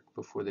freshwater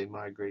before they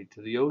migrate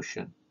to the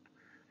ocean.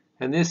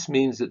 And this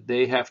means that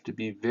they have to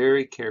be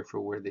very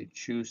careful where they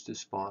choose to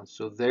spawn,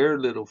 so their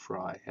little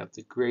fry have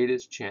the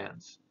greatest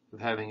chance of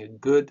having a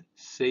good,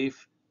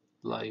 safe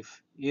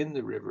life in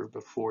the river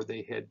before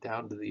they head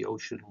down to the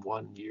ocean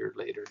 1 year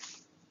later.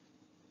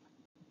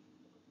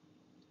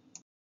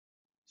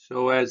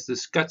 So as the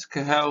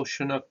Sxotsaqel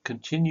Chinook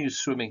continues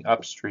swimming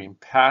upstream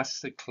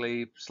past the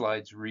clay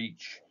slides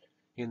reach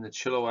in the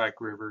Chilliwack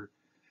River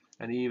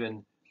and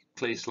even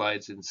clay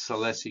slides in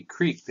Sxotsaqel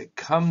Creek that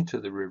come to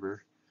the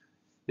river,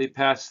 they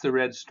pass the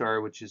Red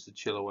Star, which is the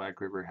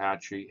Chilliwack River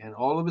hatchery, and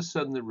all of a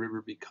sudden the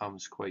river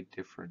becomes quite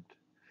different.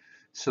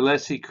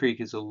 Sxotsaqel Creek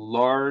is a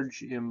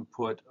large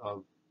input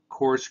of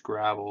coarse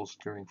gravels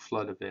during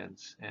flood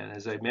events, and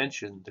as I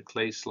mentioned, the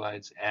clay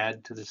slides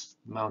add to this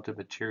amount of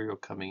material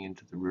coming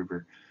into the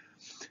river.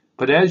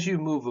 But as you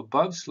move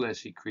above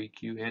Sxotsaqel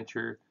Creek, you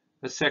enter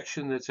a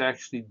section that's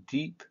actually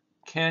deep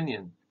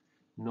canyon,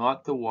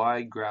 not the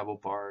wide gravel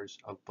bars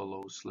of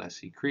below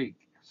Sxotsaqel Creek.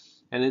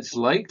 And it's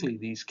likely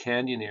these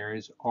canyon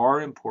areas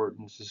are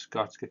important to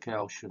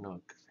Sxotsaqel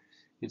Chinook.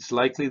 It's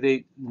likely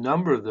a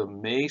number of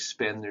them may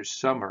spend their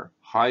summer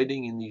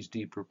hiding in these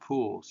deeper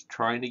pools,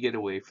 trying to get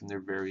away from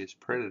their various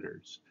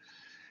predators.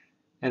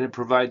 And it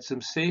provides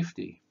them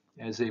safety.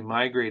 As they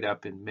migrate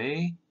up in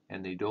May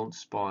and they don't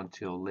spawn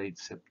till late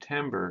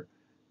September,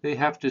 they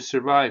have to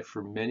survive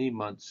for many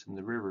months in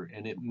the river,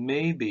 and it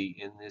may be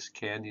in this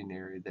canyon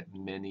area that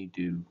many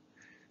do.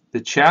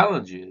 The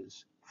challenge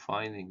is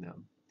finding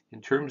them.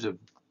 In terms of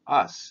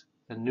us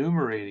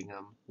enumerating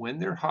them, when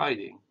they're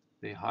hiding,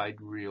 they hide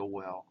real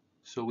well.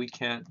 So we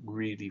can't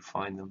really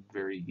find them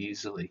very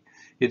easily.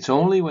 It's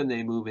only when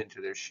they move into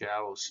their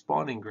shallow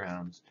spawning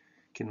grounds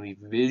can we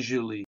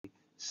visually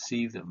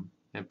see them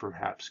and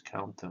perhaps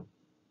count them.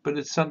 But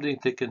it's something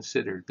to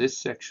consider. This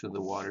section of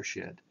the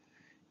watershed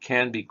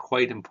can be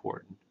quite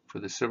important for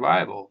the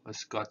survival of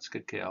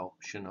Sxotsaqel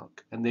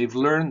Chinook, and they've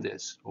learned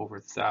this over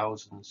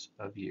thousands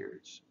of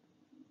years.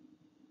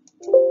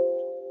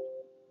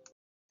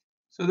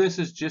 So this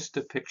is just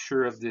a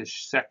picture of this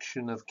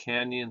section of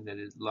canyon that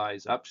it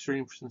lies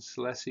upstream from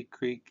Sxotsaqel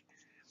Creek,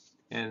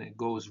 and it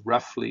goes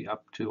roughly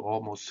up to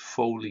almost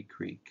Foley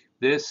Creek.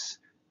 This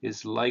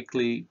is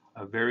likely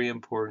a very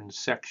important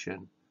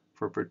section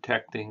for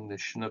protecting the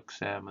Chinook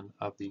salmon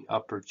of the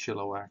upper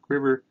Chilliwack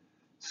River,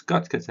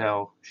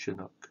 Sxotsaqel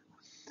Chinook.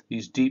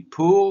 These deep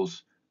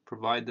pools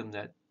provide them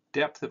that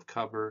depth of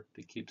cover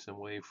that keeps them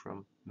away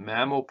from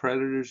mammal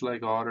predators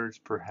like otters,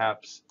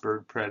 perhaps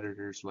bird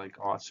predators like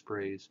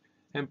ospreys,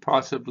 and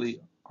possibly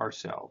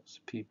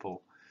ourselves,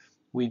 people.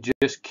 We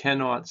just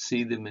cannot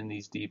see them in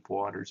these deep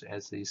waters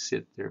as they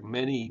sit there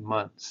many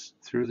months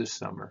through the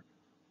summer,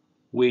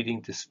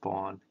 waiting to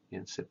spawn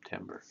in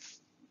September.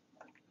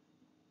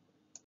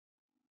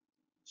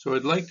 So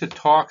I'd like to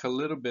talk a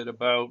little bit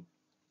about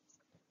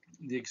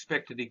the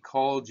expected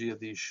ecology of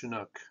these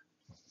Chinook.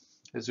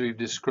 As we've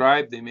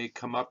described, they may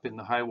come up in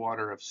the high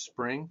water of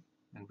spring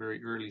and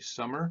very early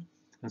summer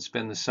and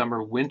spend the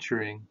summer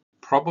wintering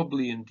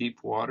probably in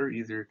deep water,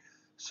 either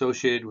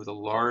associated with a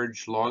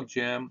large log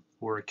jam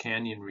or a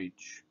canyon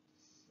reach,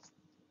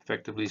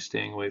 effectively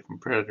staying away from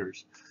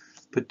predators,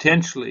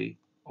 potentially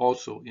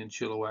also in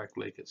Chilliwack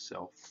Lake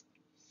itself.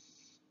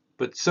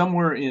 But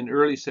somewhere in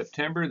early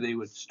September, they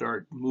would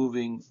start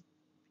moving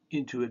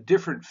into a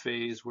different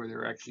phase where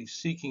they're actually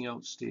seeking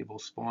out stable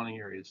spawning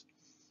areas.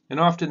 And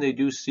often they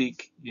do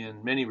seek,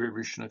 in many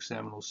rivers, Chinook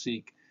salmon will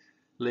seek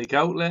lake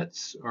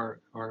outlets are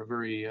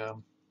very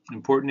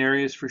important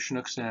areas for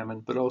Chinook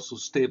salmon, but also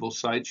stable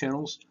side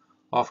channels,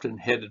 often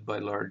headed by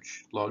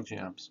large log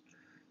jams.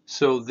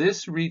 So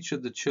this reach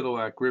of the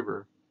Chilliwack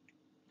River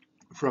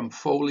from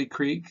Foley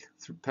Creek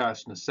through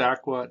past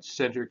Sxotsaqel,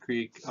 Center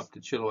Creek up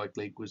to Chilliwack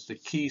Lake was the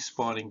key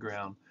spawning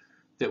ground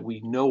that we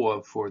know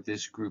of for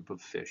this group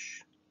of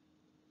fish.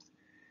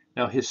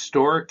 Now,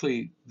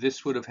 historically,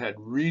 this would have had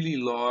really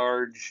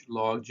large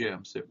log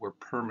jams that were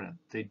permanent.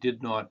 They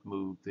did not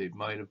move. They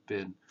might have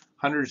been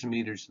hundreds of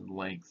meters in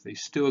length. They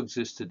still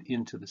existed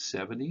into the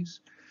 70s,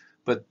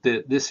 but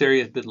this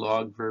area had been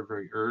logged very,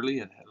 very early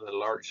and had a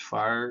large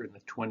fire in the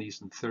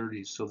 20s and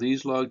 30s. So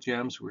these log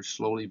jams were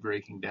slowly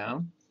breaking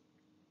down.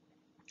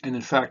 and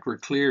in fact were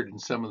cleared in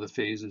some of the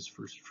phases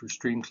for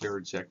stream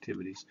clearance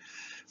activities.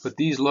 But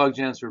these log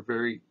jams are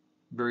very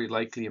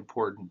likely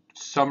important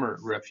summer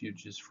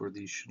refuges for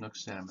these Chinook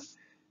salmon.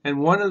 And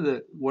one of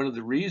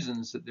the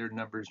reasons that their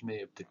numbers may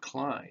have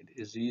declined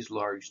is these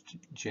large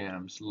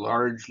jams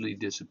largely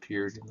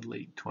disappeared in the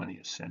late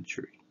 20th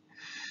century.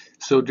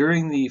 So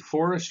during the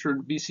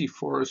BC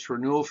forest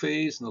renewal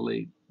phase in the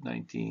late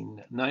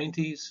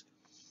 1990s,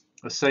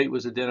 a site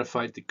was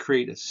identified to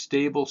create a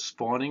stable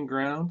spawning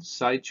ground,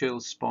 side channel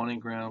spawning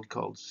ground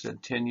called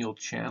Centennial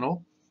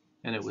Channel,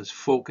 and it was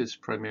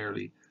focused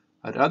primarily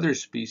at other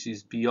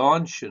species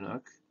beyond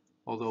Chinook,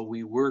 although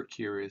we were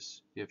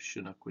curious if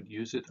Chinook would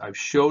use it. I've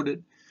showed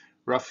it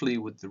roughly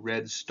with the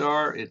red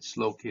star. It's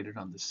located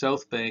on the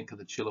south bank of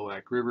the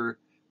Chilliwack River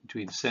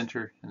between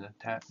Center and the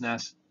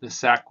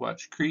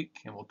Sxotsaqel Creek,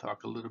 and we'll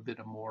talk a little bit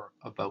more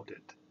about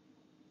it.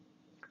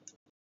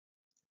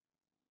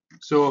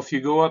 So if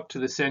you go up to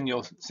the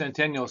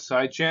Centennial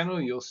side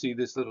channel, you'll see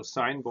this little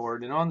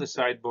signboard, and on the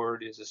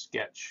sideboard is a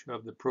sketch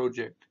of the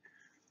project.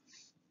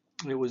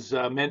 It was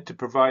meant to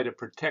provide a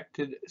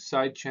protected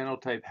side channel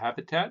type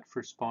habitat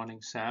for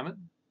spawning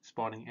salmon,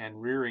 spawning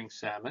and rearing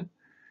salmon.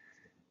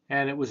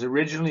 And it was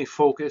originally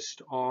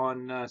focused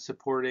on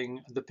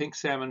supporting the pink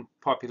salmon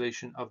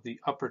population of the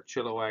upper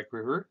Chilliwack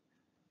River.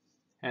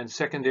 And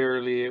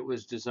secondarily, it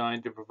was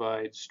designed to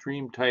provide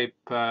stream type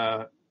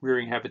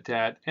rearing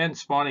habitat and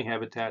spawning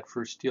habitat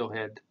for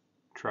steelhead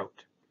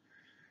trout.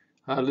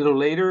 A little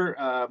later,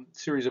 a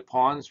series of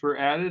ponds were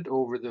added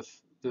over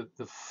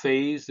the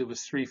phase. There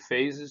was 3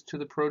 phases to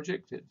the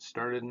project. It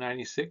started in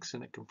 96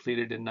 and it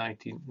completed in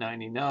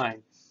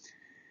 1999.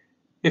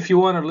 If you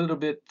want a little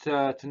bit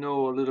to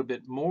know a little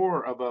bit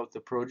more about the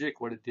project,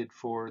 what it did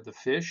for the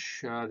fish,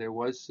 there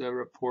was a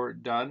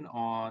report done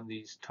on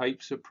these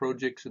types of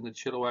projects in the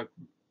Chilliwack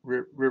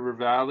River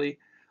Valley,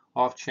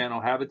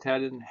 off-channel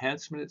habitat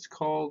enhancement it's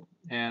called,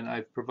 and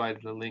I've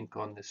provided a link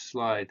on this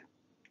slide.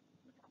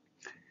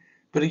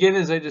 But again,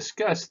 as I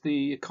discussed,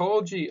 the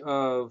ecology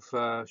of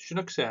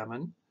Chinook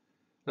salmon,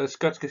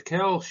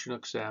 Sxotsaqel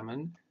Chinook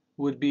salmon,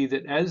 would be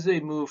that as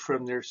they move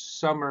from their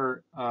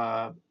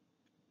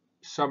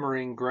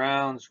summering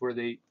grounds where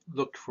they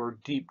looked for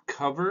deep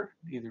cover,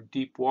 either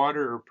deep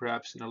water or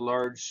perhaps in a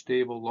large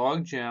stable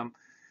log jam,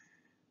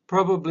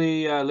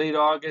 probably late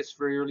August,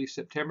 very early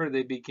September,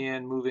 they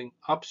began moving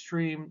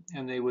upstream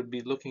and they would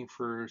be looking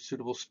for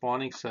suitable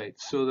spawning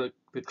sites. So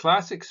the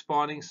classic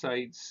spawning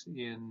sites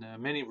in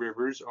many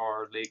rivers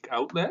are lake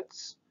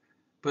outlets,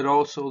 but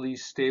also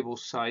these stable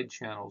side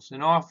channels.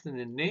 And often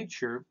in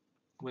nature,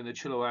 when the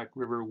Chilliwack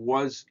River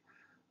was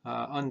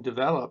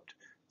undeveloped,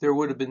 there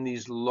would have been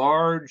these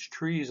large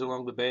trees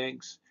along the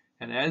banks,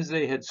 and as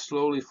they had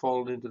slowly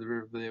fallen into the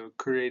river, they would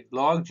create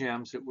log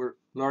jams that were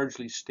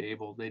largely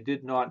stable. They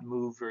did not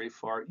move very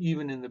far,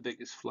 even in the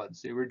biggest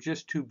floods. They were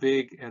just too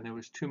big and there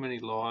was too many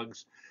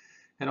logs.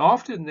 And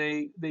often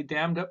they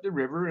dammed up the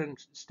river and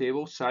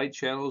stable side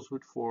channels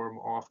would form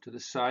off to the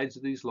sides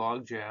of these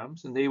log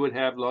jams, and they would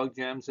have log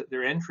jams at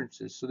their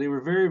entrances. So they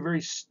were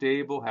very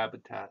stable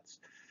habitats.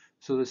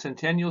 So the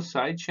Centennial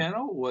side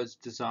channel was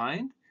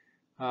designed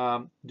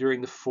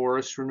during the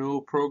forest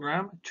renewal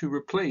program to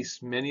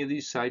replace many of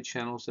these side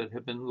channels that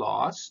have been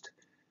lost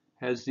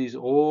as these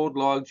old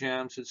log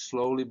jams had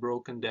slowly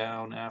broken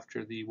down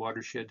after the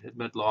watershed had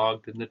been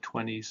logged in the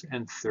 20s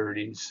and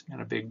 30s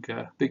and a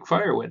big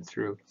fire went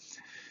through.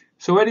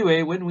 So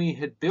anyway, when we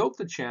had built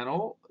the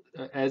channel,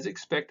 as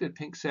expected,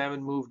 pink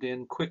salmon moved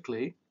in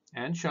quickly,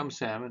 and chum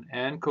salmon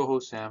and coho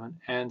salmon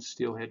and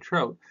steelhead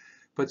trout.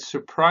 But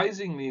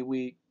surprisingly,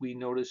 we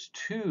noticed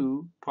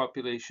 2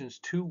 populations,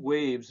 2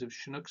 waves of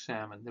Chinook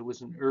salmon. There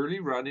was an early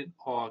run in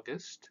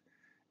August,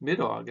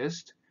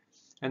 mid-August,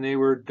 and they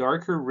were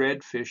darker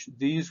red fish.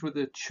 These were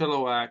the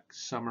Chilliwack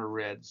summer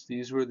reds.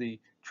 These were the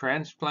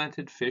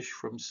transplanted fish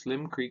from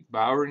Slim Creek,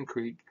 Bowen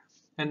Creek,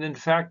 and in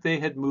fact they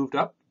had moved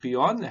up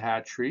beyond the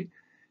hatchery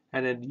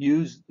and had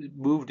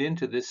moved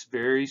into this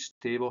very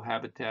stable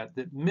habitat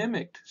that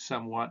mimicked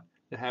somewhat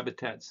the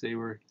habitats they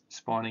were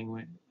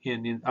spawning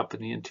up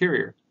in the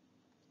interior.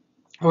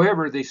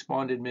 However, they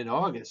spawned in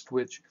mid-August,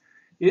 which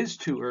is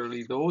too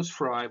early. Those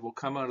fry will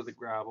come out of the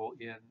gravel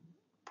in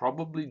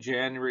probably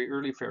January,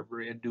 early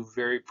February, and do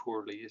very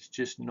poorly. It's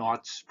just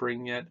not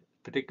spring yet,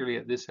 particularly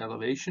at this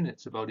elevation.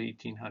 It's about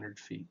 1,800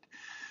 feet.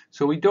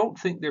 So we don't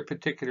think they're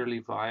particularly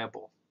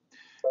viable.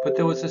 But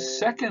there was a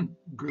second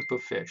group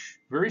of fish,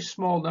 very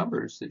small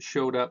numbers, that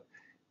showed up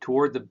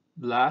toward the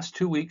last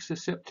 2 weeks of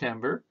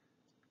September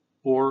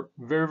or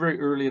very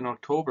early in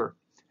October.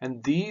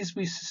 And these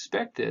we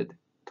suspected,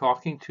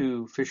 talking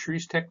to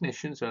fisheries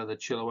technicians out of the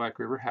Chilliwack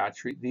River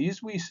hatchery,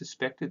 these we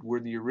suspected were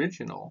the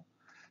original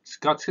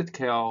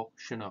Sxotsaqel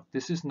Chinook.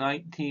 This is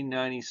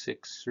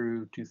 1996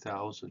 through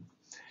 2000.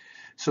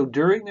 So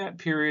during that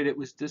period, it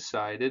was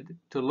decided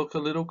to look a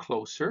little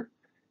closer,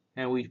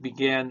 and we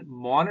began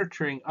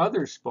monitoring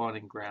other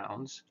spawning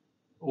grounds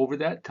over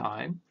that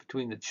time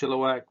between the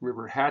Chilliwack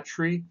River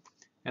hatchery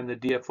and the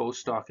DFO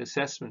stock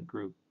assessment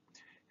group.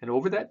 And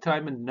over that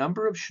time, a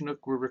number of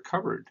Chinook were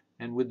recovered.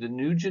 And with the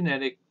new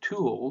genetic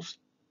tools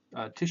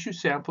tissue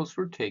samples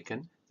were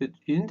taken that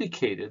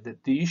indicated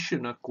that these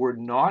Chinook were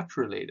not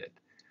related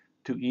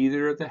to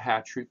either of the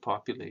hatchery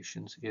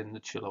populations in the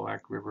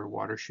Chilliwack River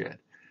watershed.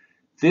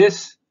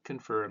 This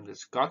confirmed that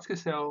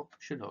Sxotsaqel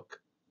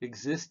Chinook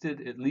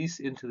existed at least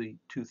into the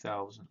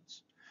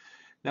 2000s.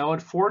 Now,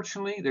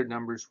 unfortunately, their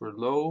numbers were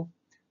low.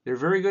 They're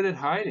very good at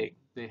hiding.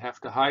 They have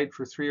to hide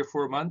for 3 or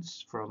 4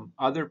 months from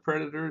other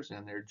predators,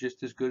 and they're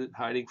just as good at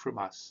hiding from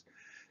us.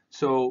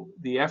 So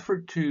the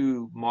effort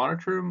to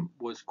monitor them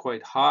was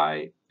quite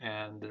high,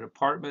 and the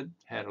department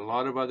had a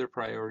lot of other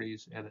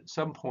priorities, and at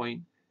some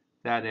point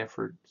that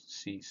effort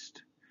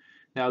ceased.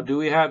 Now, do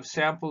we have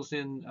samples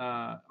in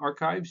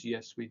archives?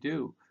 Yes, we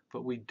do,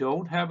 but we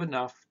don't have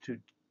enough to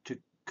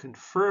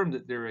confirm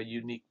that they're a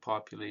unique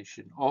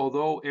population,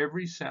 although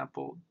every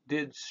sample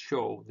did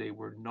show they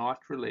were not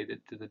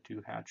related to the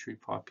two hatchery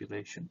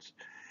populations.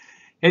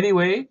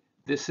 Anyway,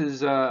 this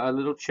is a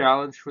little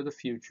challenge for the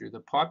future.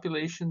 The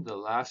population, the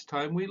last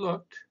time we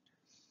looked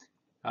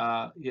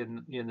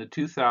in the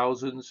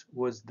 2000s,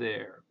 was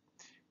there.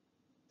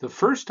 The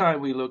first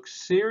time we looked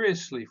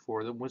seriously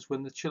for them was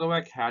when the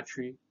Chilliwack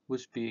hatchery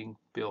was being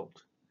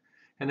built.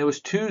 And there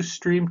was two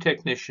stream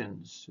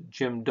technicians,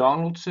 Jim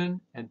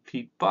Donaldson and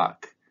Pete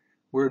Buck,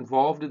 were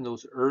involved in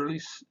those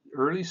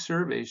early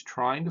surveys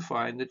trying to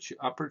find the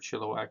upper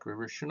Chilliwack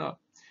River Chinook.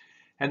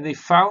 And they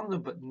found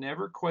them, but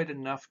never quite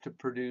enough to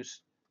produce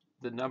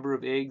the number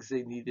of eggs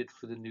they needed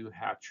for the new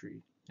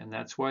hatchery. And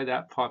that's why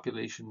that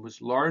population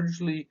was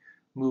largely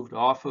moved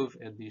off of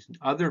and these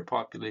other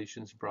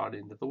populations brought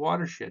into the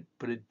watershed.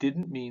 But it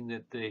didn't mean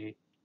that they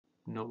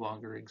no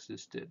longer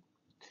existed.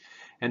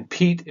 And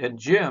Pete and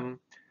Jim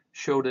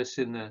showed us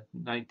in the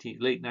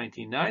late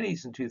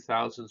 1990s and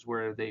 2000s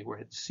where they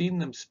had seen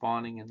them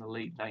spawning in the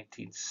late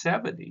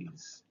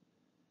 1970s.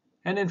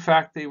 And in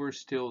fact, they were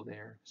still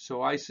there.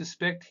 So I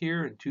suspect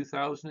here in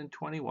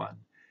 2021,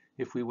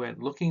 if we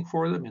went looking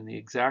for them in the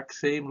exact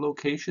same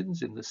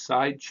locations in the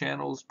side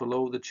channels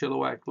below the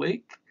Chilliwack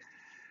Lake,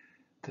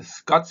 the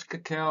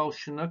Sxotsaqel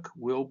Chinook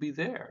will be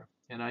there.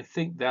 And I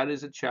think that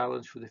is a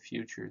challenge for the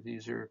future.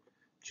 These are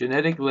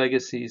genetic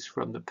legacies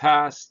from the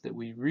past that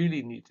we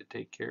really need to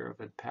take care of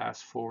and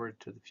pass forward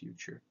to the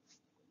future.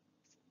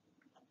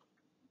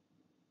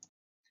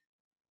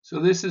 So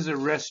this is a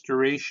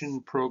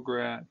restoration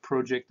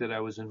project that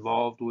I was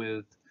involved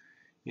with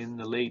in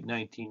the late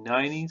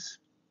 1990s.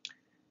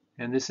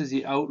 And this is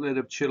the outlet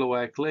of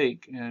Chilliwack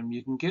Lake. And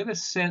you can get a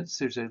sense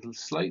there's a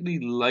slightly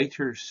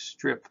lighter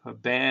strip, a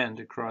band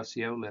across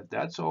the outlet.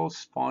 That's all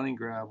spawning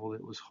gravel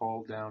that was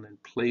hauled down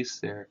and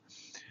placed there,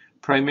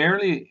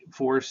 primarily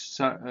for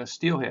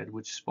steelhead,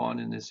 which spawn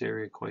in this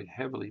area quite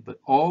heavily. But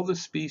all the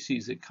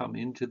species that come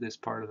into this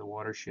part of the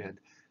watershed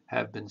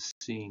have been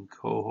seen: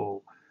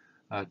 coho,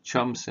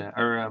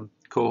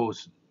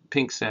 coho's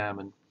pink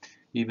salmon,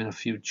 even a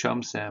few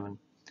chum salmon.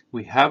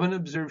 We haven't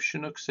observed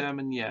Chinook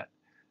salmon yet,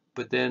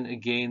 but then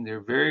again,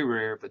 they're very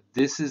rare. But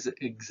this is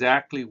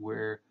exactly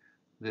where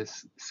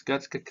this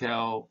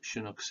Sxotsaqel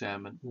Chinook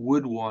salmon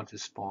would want to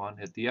spawn,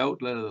 at the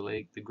outlet of the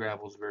lake. The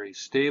gravel is very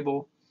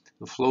stable.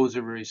 The flows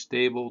are very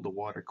stable. The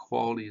water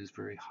quality is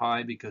very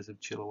high because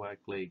of Chilliwack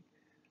Lake.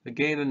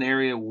 Again, an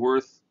area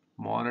worth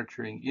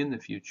monitoring in the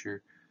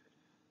future.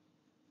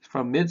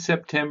 From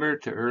mid-September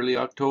to early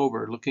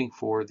October, looking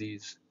for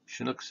these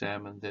Chinook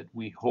salmon that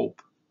we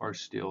hope are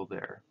still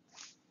there.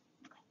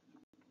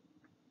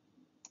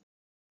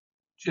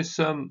 Just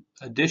some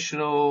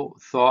additional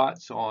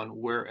thoughts on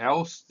where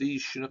else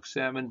these Chinook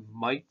salmon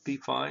might be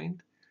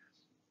found.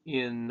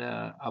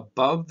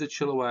 Above the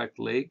Chilliwack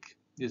Lake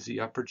is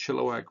the upper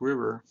Chilliwack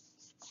River,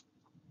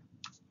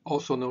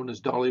 also known as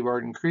Dolly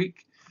Varden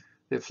Creek,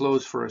 that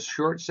flows for a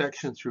short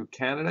section through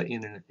Canada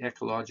in an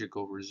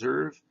ecological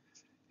reserve,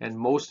 and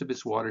most of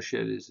its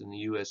watershed is in the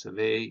US of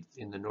A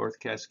in the North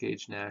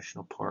Cascades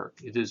National Park.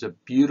 It is a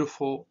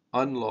beautiful,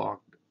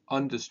 unlocked,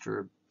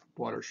 undisturbed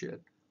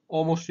watershed,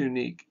 almost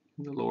unique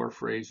in the lower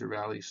Fraser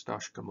Valley,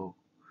 Sxotsaqel.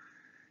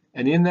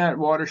 And in that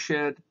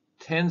watershed,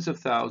 tens of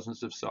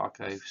thousands of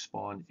sockeye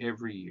spawn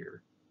every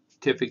year,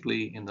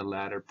 typically in the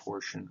latter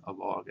portion of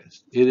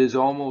August. It is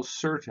almost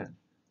certain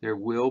there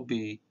will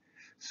be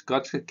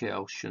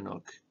Sxotsaqel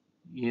Chinook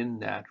in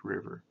that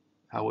river.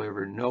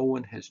 However, no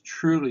one has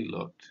truly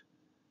looked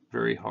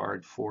very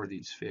hard for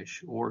these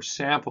fish or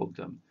sampled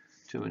them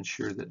to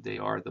ensure that they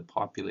are the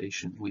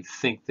population we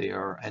think they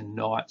are and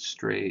not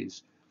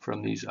strays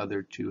from these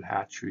other two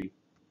hatchery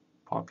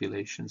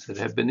populations that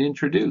have been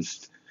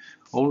introduced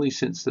only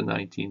since the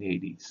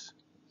 1980s.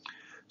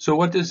 So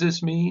what does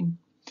this mean?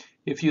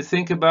 If you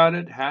think about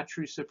it,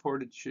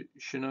 hatchery-supported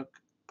Chinook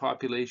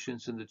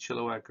populations in the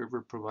Chilliwack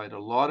River provide a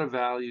lot of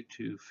value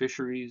to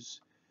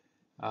fisheries,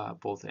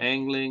 both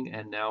angling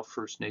and now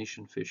First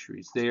Nation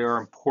fisheries. They are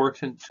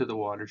important to the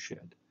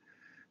watershed.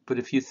 But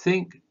if you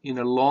think in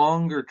a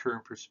longer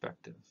term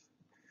perspective,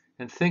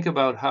 and think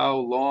about how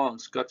long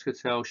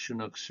Sxotsaqel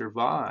Chinook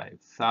survive,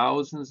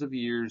 thousands of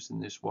years in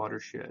this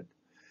watershed,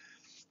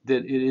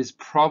 that it is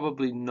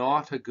probably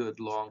not a good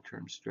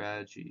long-term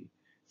strategy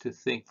to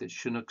think that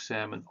Chinook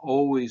salmon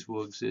always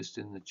will exist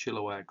in the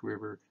Chilliwack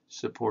River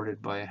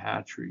supported by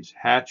hatcheries.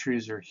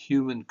 Hatcheries are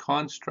human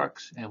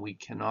constructs and we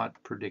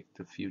cannot predict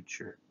the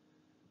future.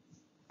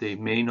 They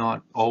may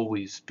not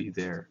always be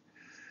there.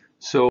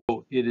 So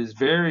it is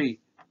very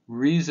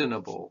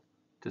reasonable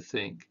to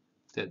think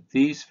that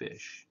these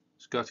fish,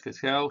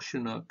 Sxotsaqel,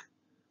 Chinook,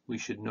 we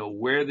should know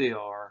where they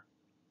are,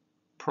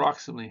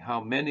 approximately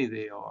how many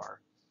they are,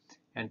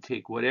 and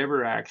take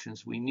whatever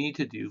actions we need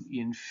to do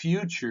in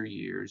future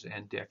years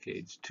and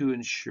decades to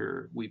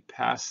ensure we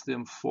pass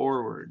them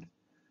forward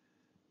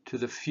to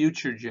the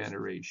future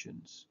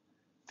generations,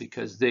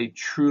 because they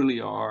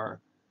truly are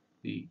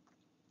the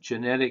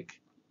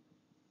genetic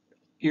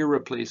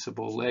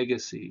irreplaceable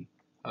legacy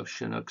of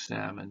Chinook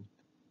salmon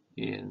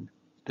in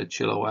the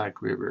Chilliwack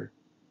River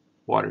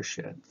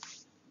watershed.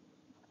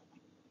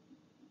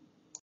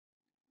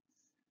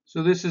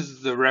 So this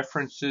is the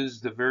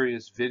references, the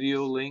various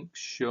video links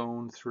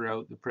shown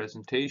throughout the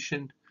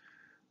presentation.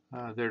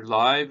 They're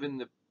live in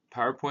the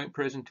PowerPoint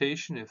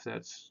presentation if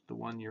that's the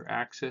one you're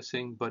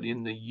accessing, but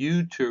in the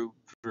YouTube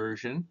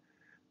version,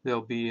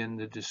 they'll be in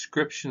the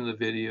description of the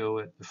video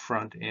at the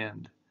front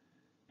end.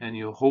 And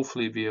you'll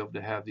hopefully be able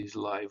to have these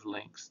live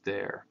links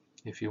there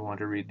if you want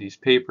to read these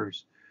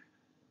papers.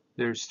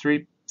 There's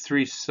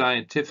three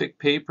scientific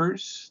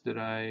papers that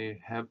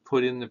I have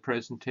put in the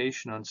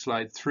presentation. On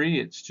slide 3,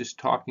 it's just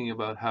talking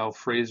about how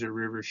Fraser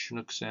River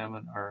Chinook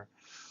salmon are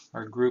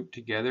grouped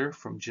together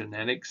from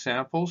genetic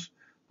samples.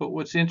 But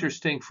what's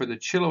interesting, for the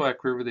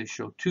Chilliwack River, they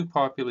show 2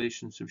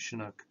 populations of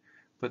Chinook,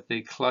 but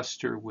they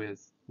cluster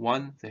with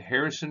 1, the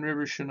Harrison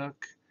River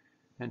Chinook,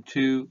 and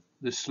 2,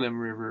 the Slim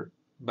River,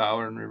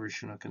 Bowron River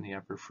Chinook in the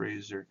Upper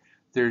Fraser.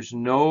 There's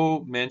no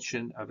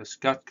mention of a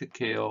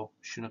Sxotsaqel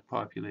Chinook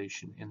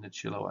population in the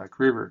Chilliwack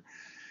River.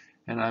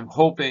 And I'm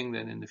hoping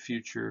that in the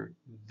future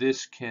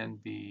this can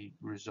be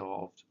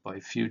resolved by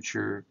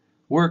future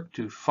work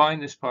to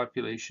find this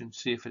population,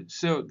 see if it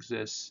still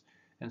exists,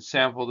 and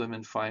sample them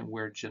and find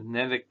where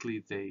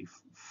genetically they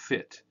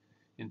fit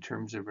in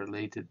terms of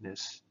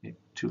relatedness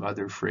to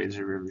other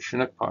Fraser River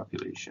Chinook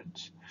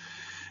populations.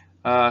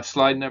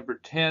 Slide number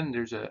 10,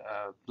 there's a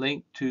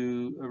link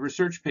to a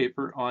research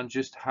paper on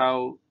just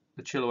how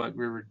the Chilliwack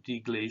River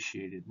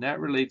deglaciated. And that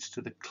relates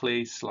to the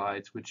clay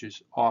slides, which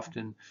is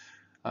often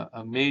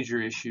a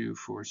major issue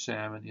for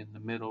salmon in the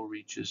middle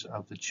reaches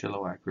of the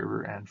Chilliwack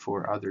River and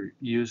for other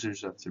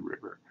users of the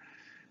river.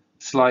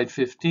 Slide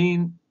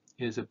 15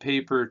 is a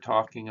paper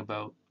talking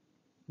about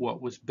what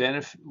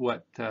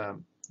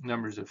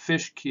numbers of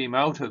fish came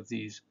out of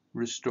these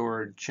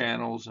restored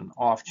channels and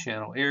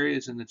off-channel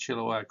areas in the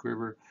Chilliwack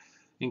River,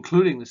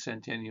 including the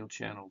Centennial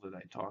Channel that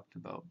I talked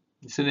about.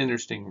 It's an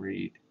interesting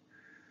read.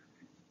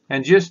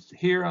 And just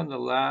here on the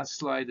last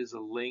slide is a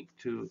link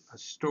to a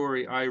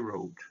story I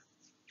wrote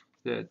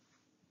that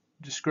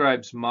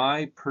describes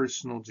my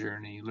personal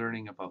journey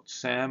learning about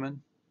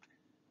salmon,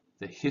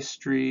 the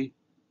history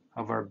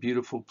of our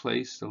beautiful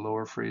place, the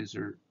Lower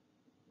Fraser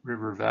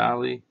River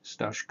Valley,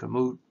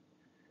 Sxotsaqel,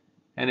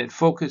 and it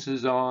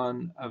focuses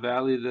on a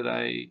valley that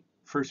I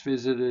first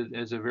visited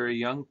as a very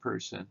young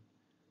person,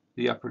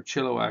 the Upper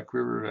Chilliwack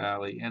River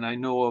Valley, and I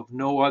know of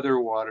no other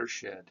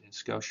watershed in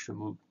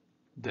Sxotsaqel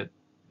that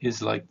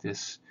is like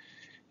this.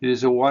 It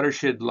is a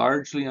watershed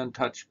largely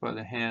untouched by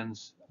the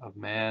hands of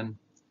man,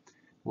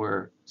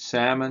 where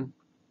salmon,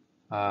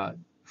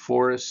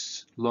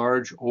 forests,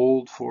 large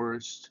old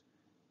forests,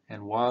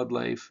 and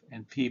wildlife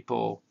and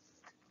people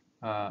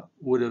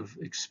would have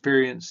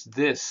experienced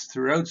this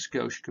throughout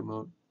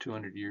Sxotsaqel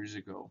 200 years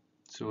ago.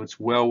 So it's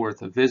well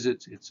worth a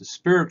visit. It's a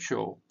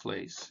spiritual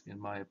place,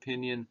 in my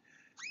opinion,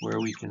 where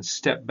we can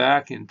step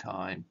back in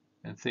time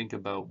and think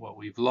about what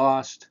we've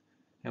lost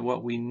and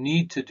what we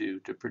need to do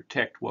to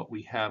protect what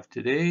we have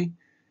today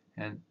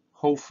and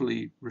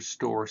hopefully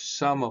restore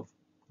some of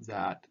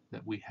that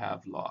we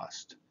have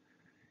lost.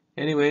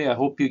 Anyway, I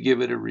hope you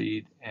give it a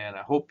read, and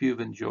I hope you've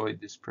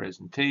enjoyed this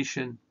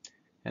presentation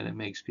and it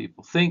makes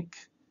people think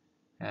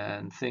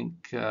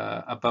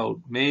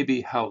about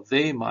maybe how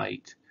they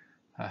might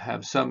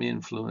have some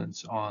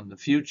influence on the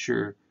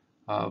future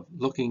of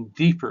looking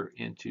deeper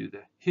into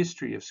the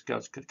history of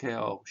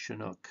Sxotsaqel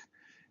Chinook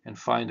and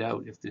find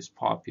out if this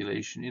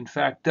population in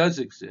fact does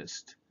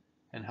exist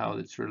and how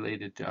it's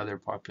related to other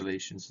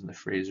populations in the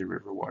Fraser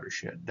River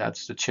watershed.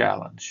 That's the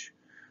challenge.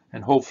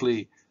 And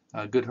hopefully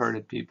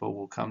good-hearted people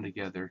will come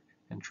together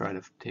and try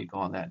to take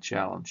on that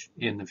challenge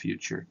in the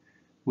future.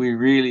 We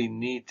really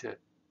need to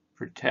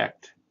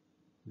protect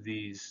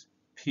these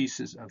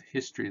pieces of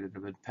history that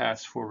have been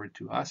passed forward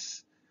to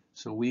us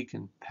so we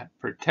can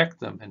protect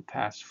them and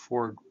pass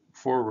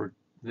forward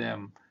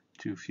them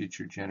to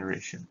future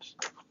generations.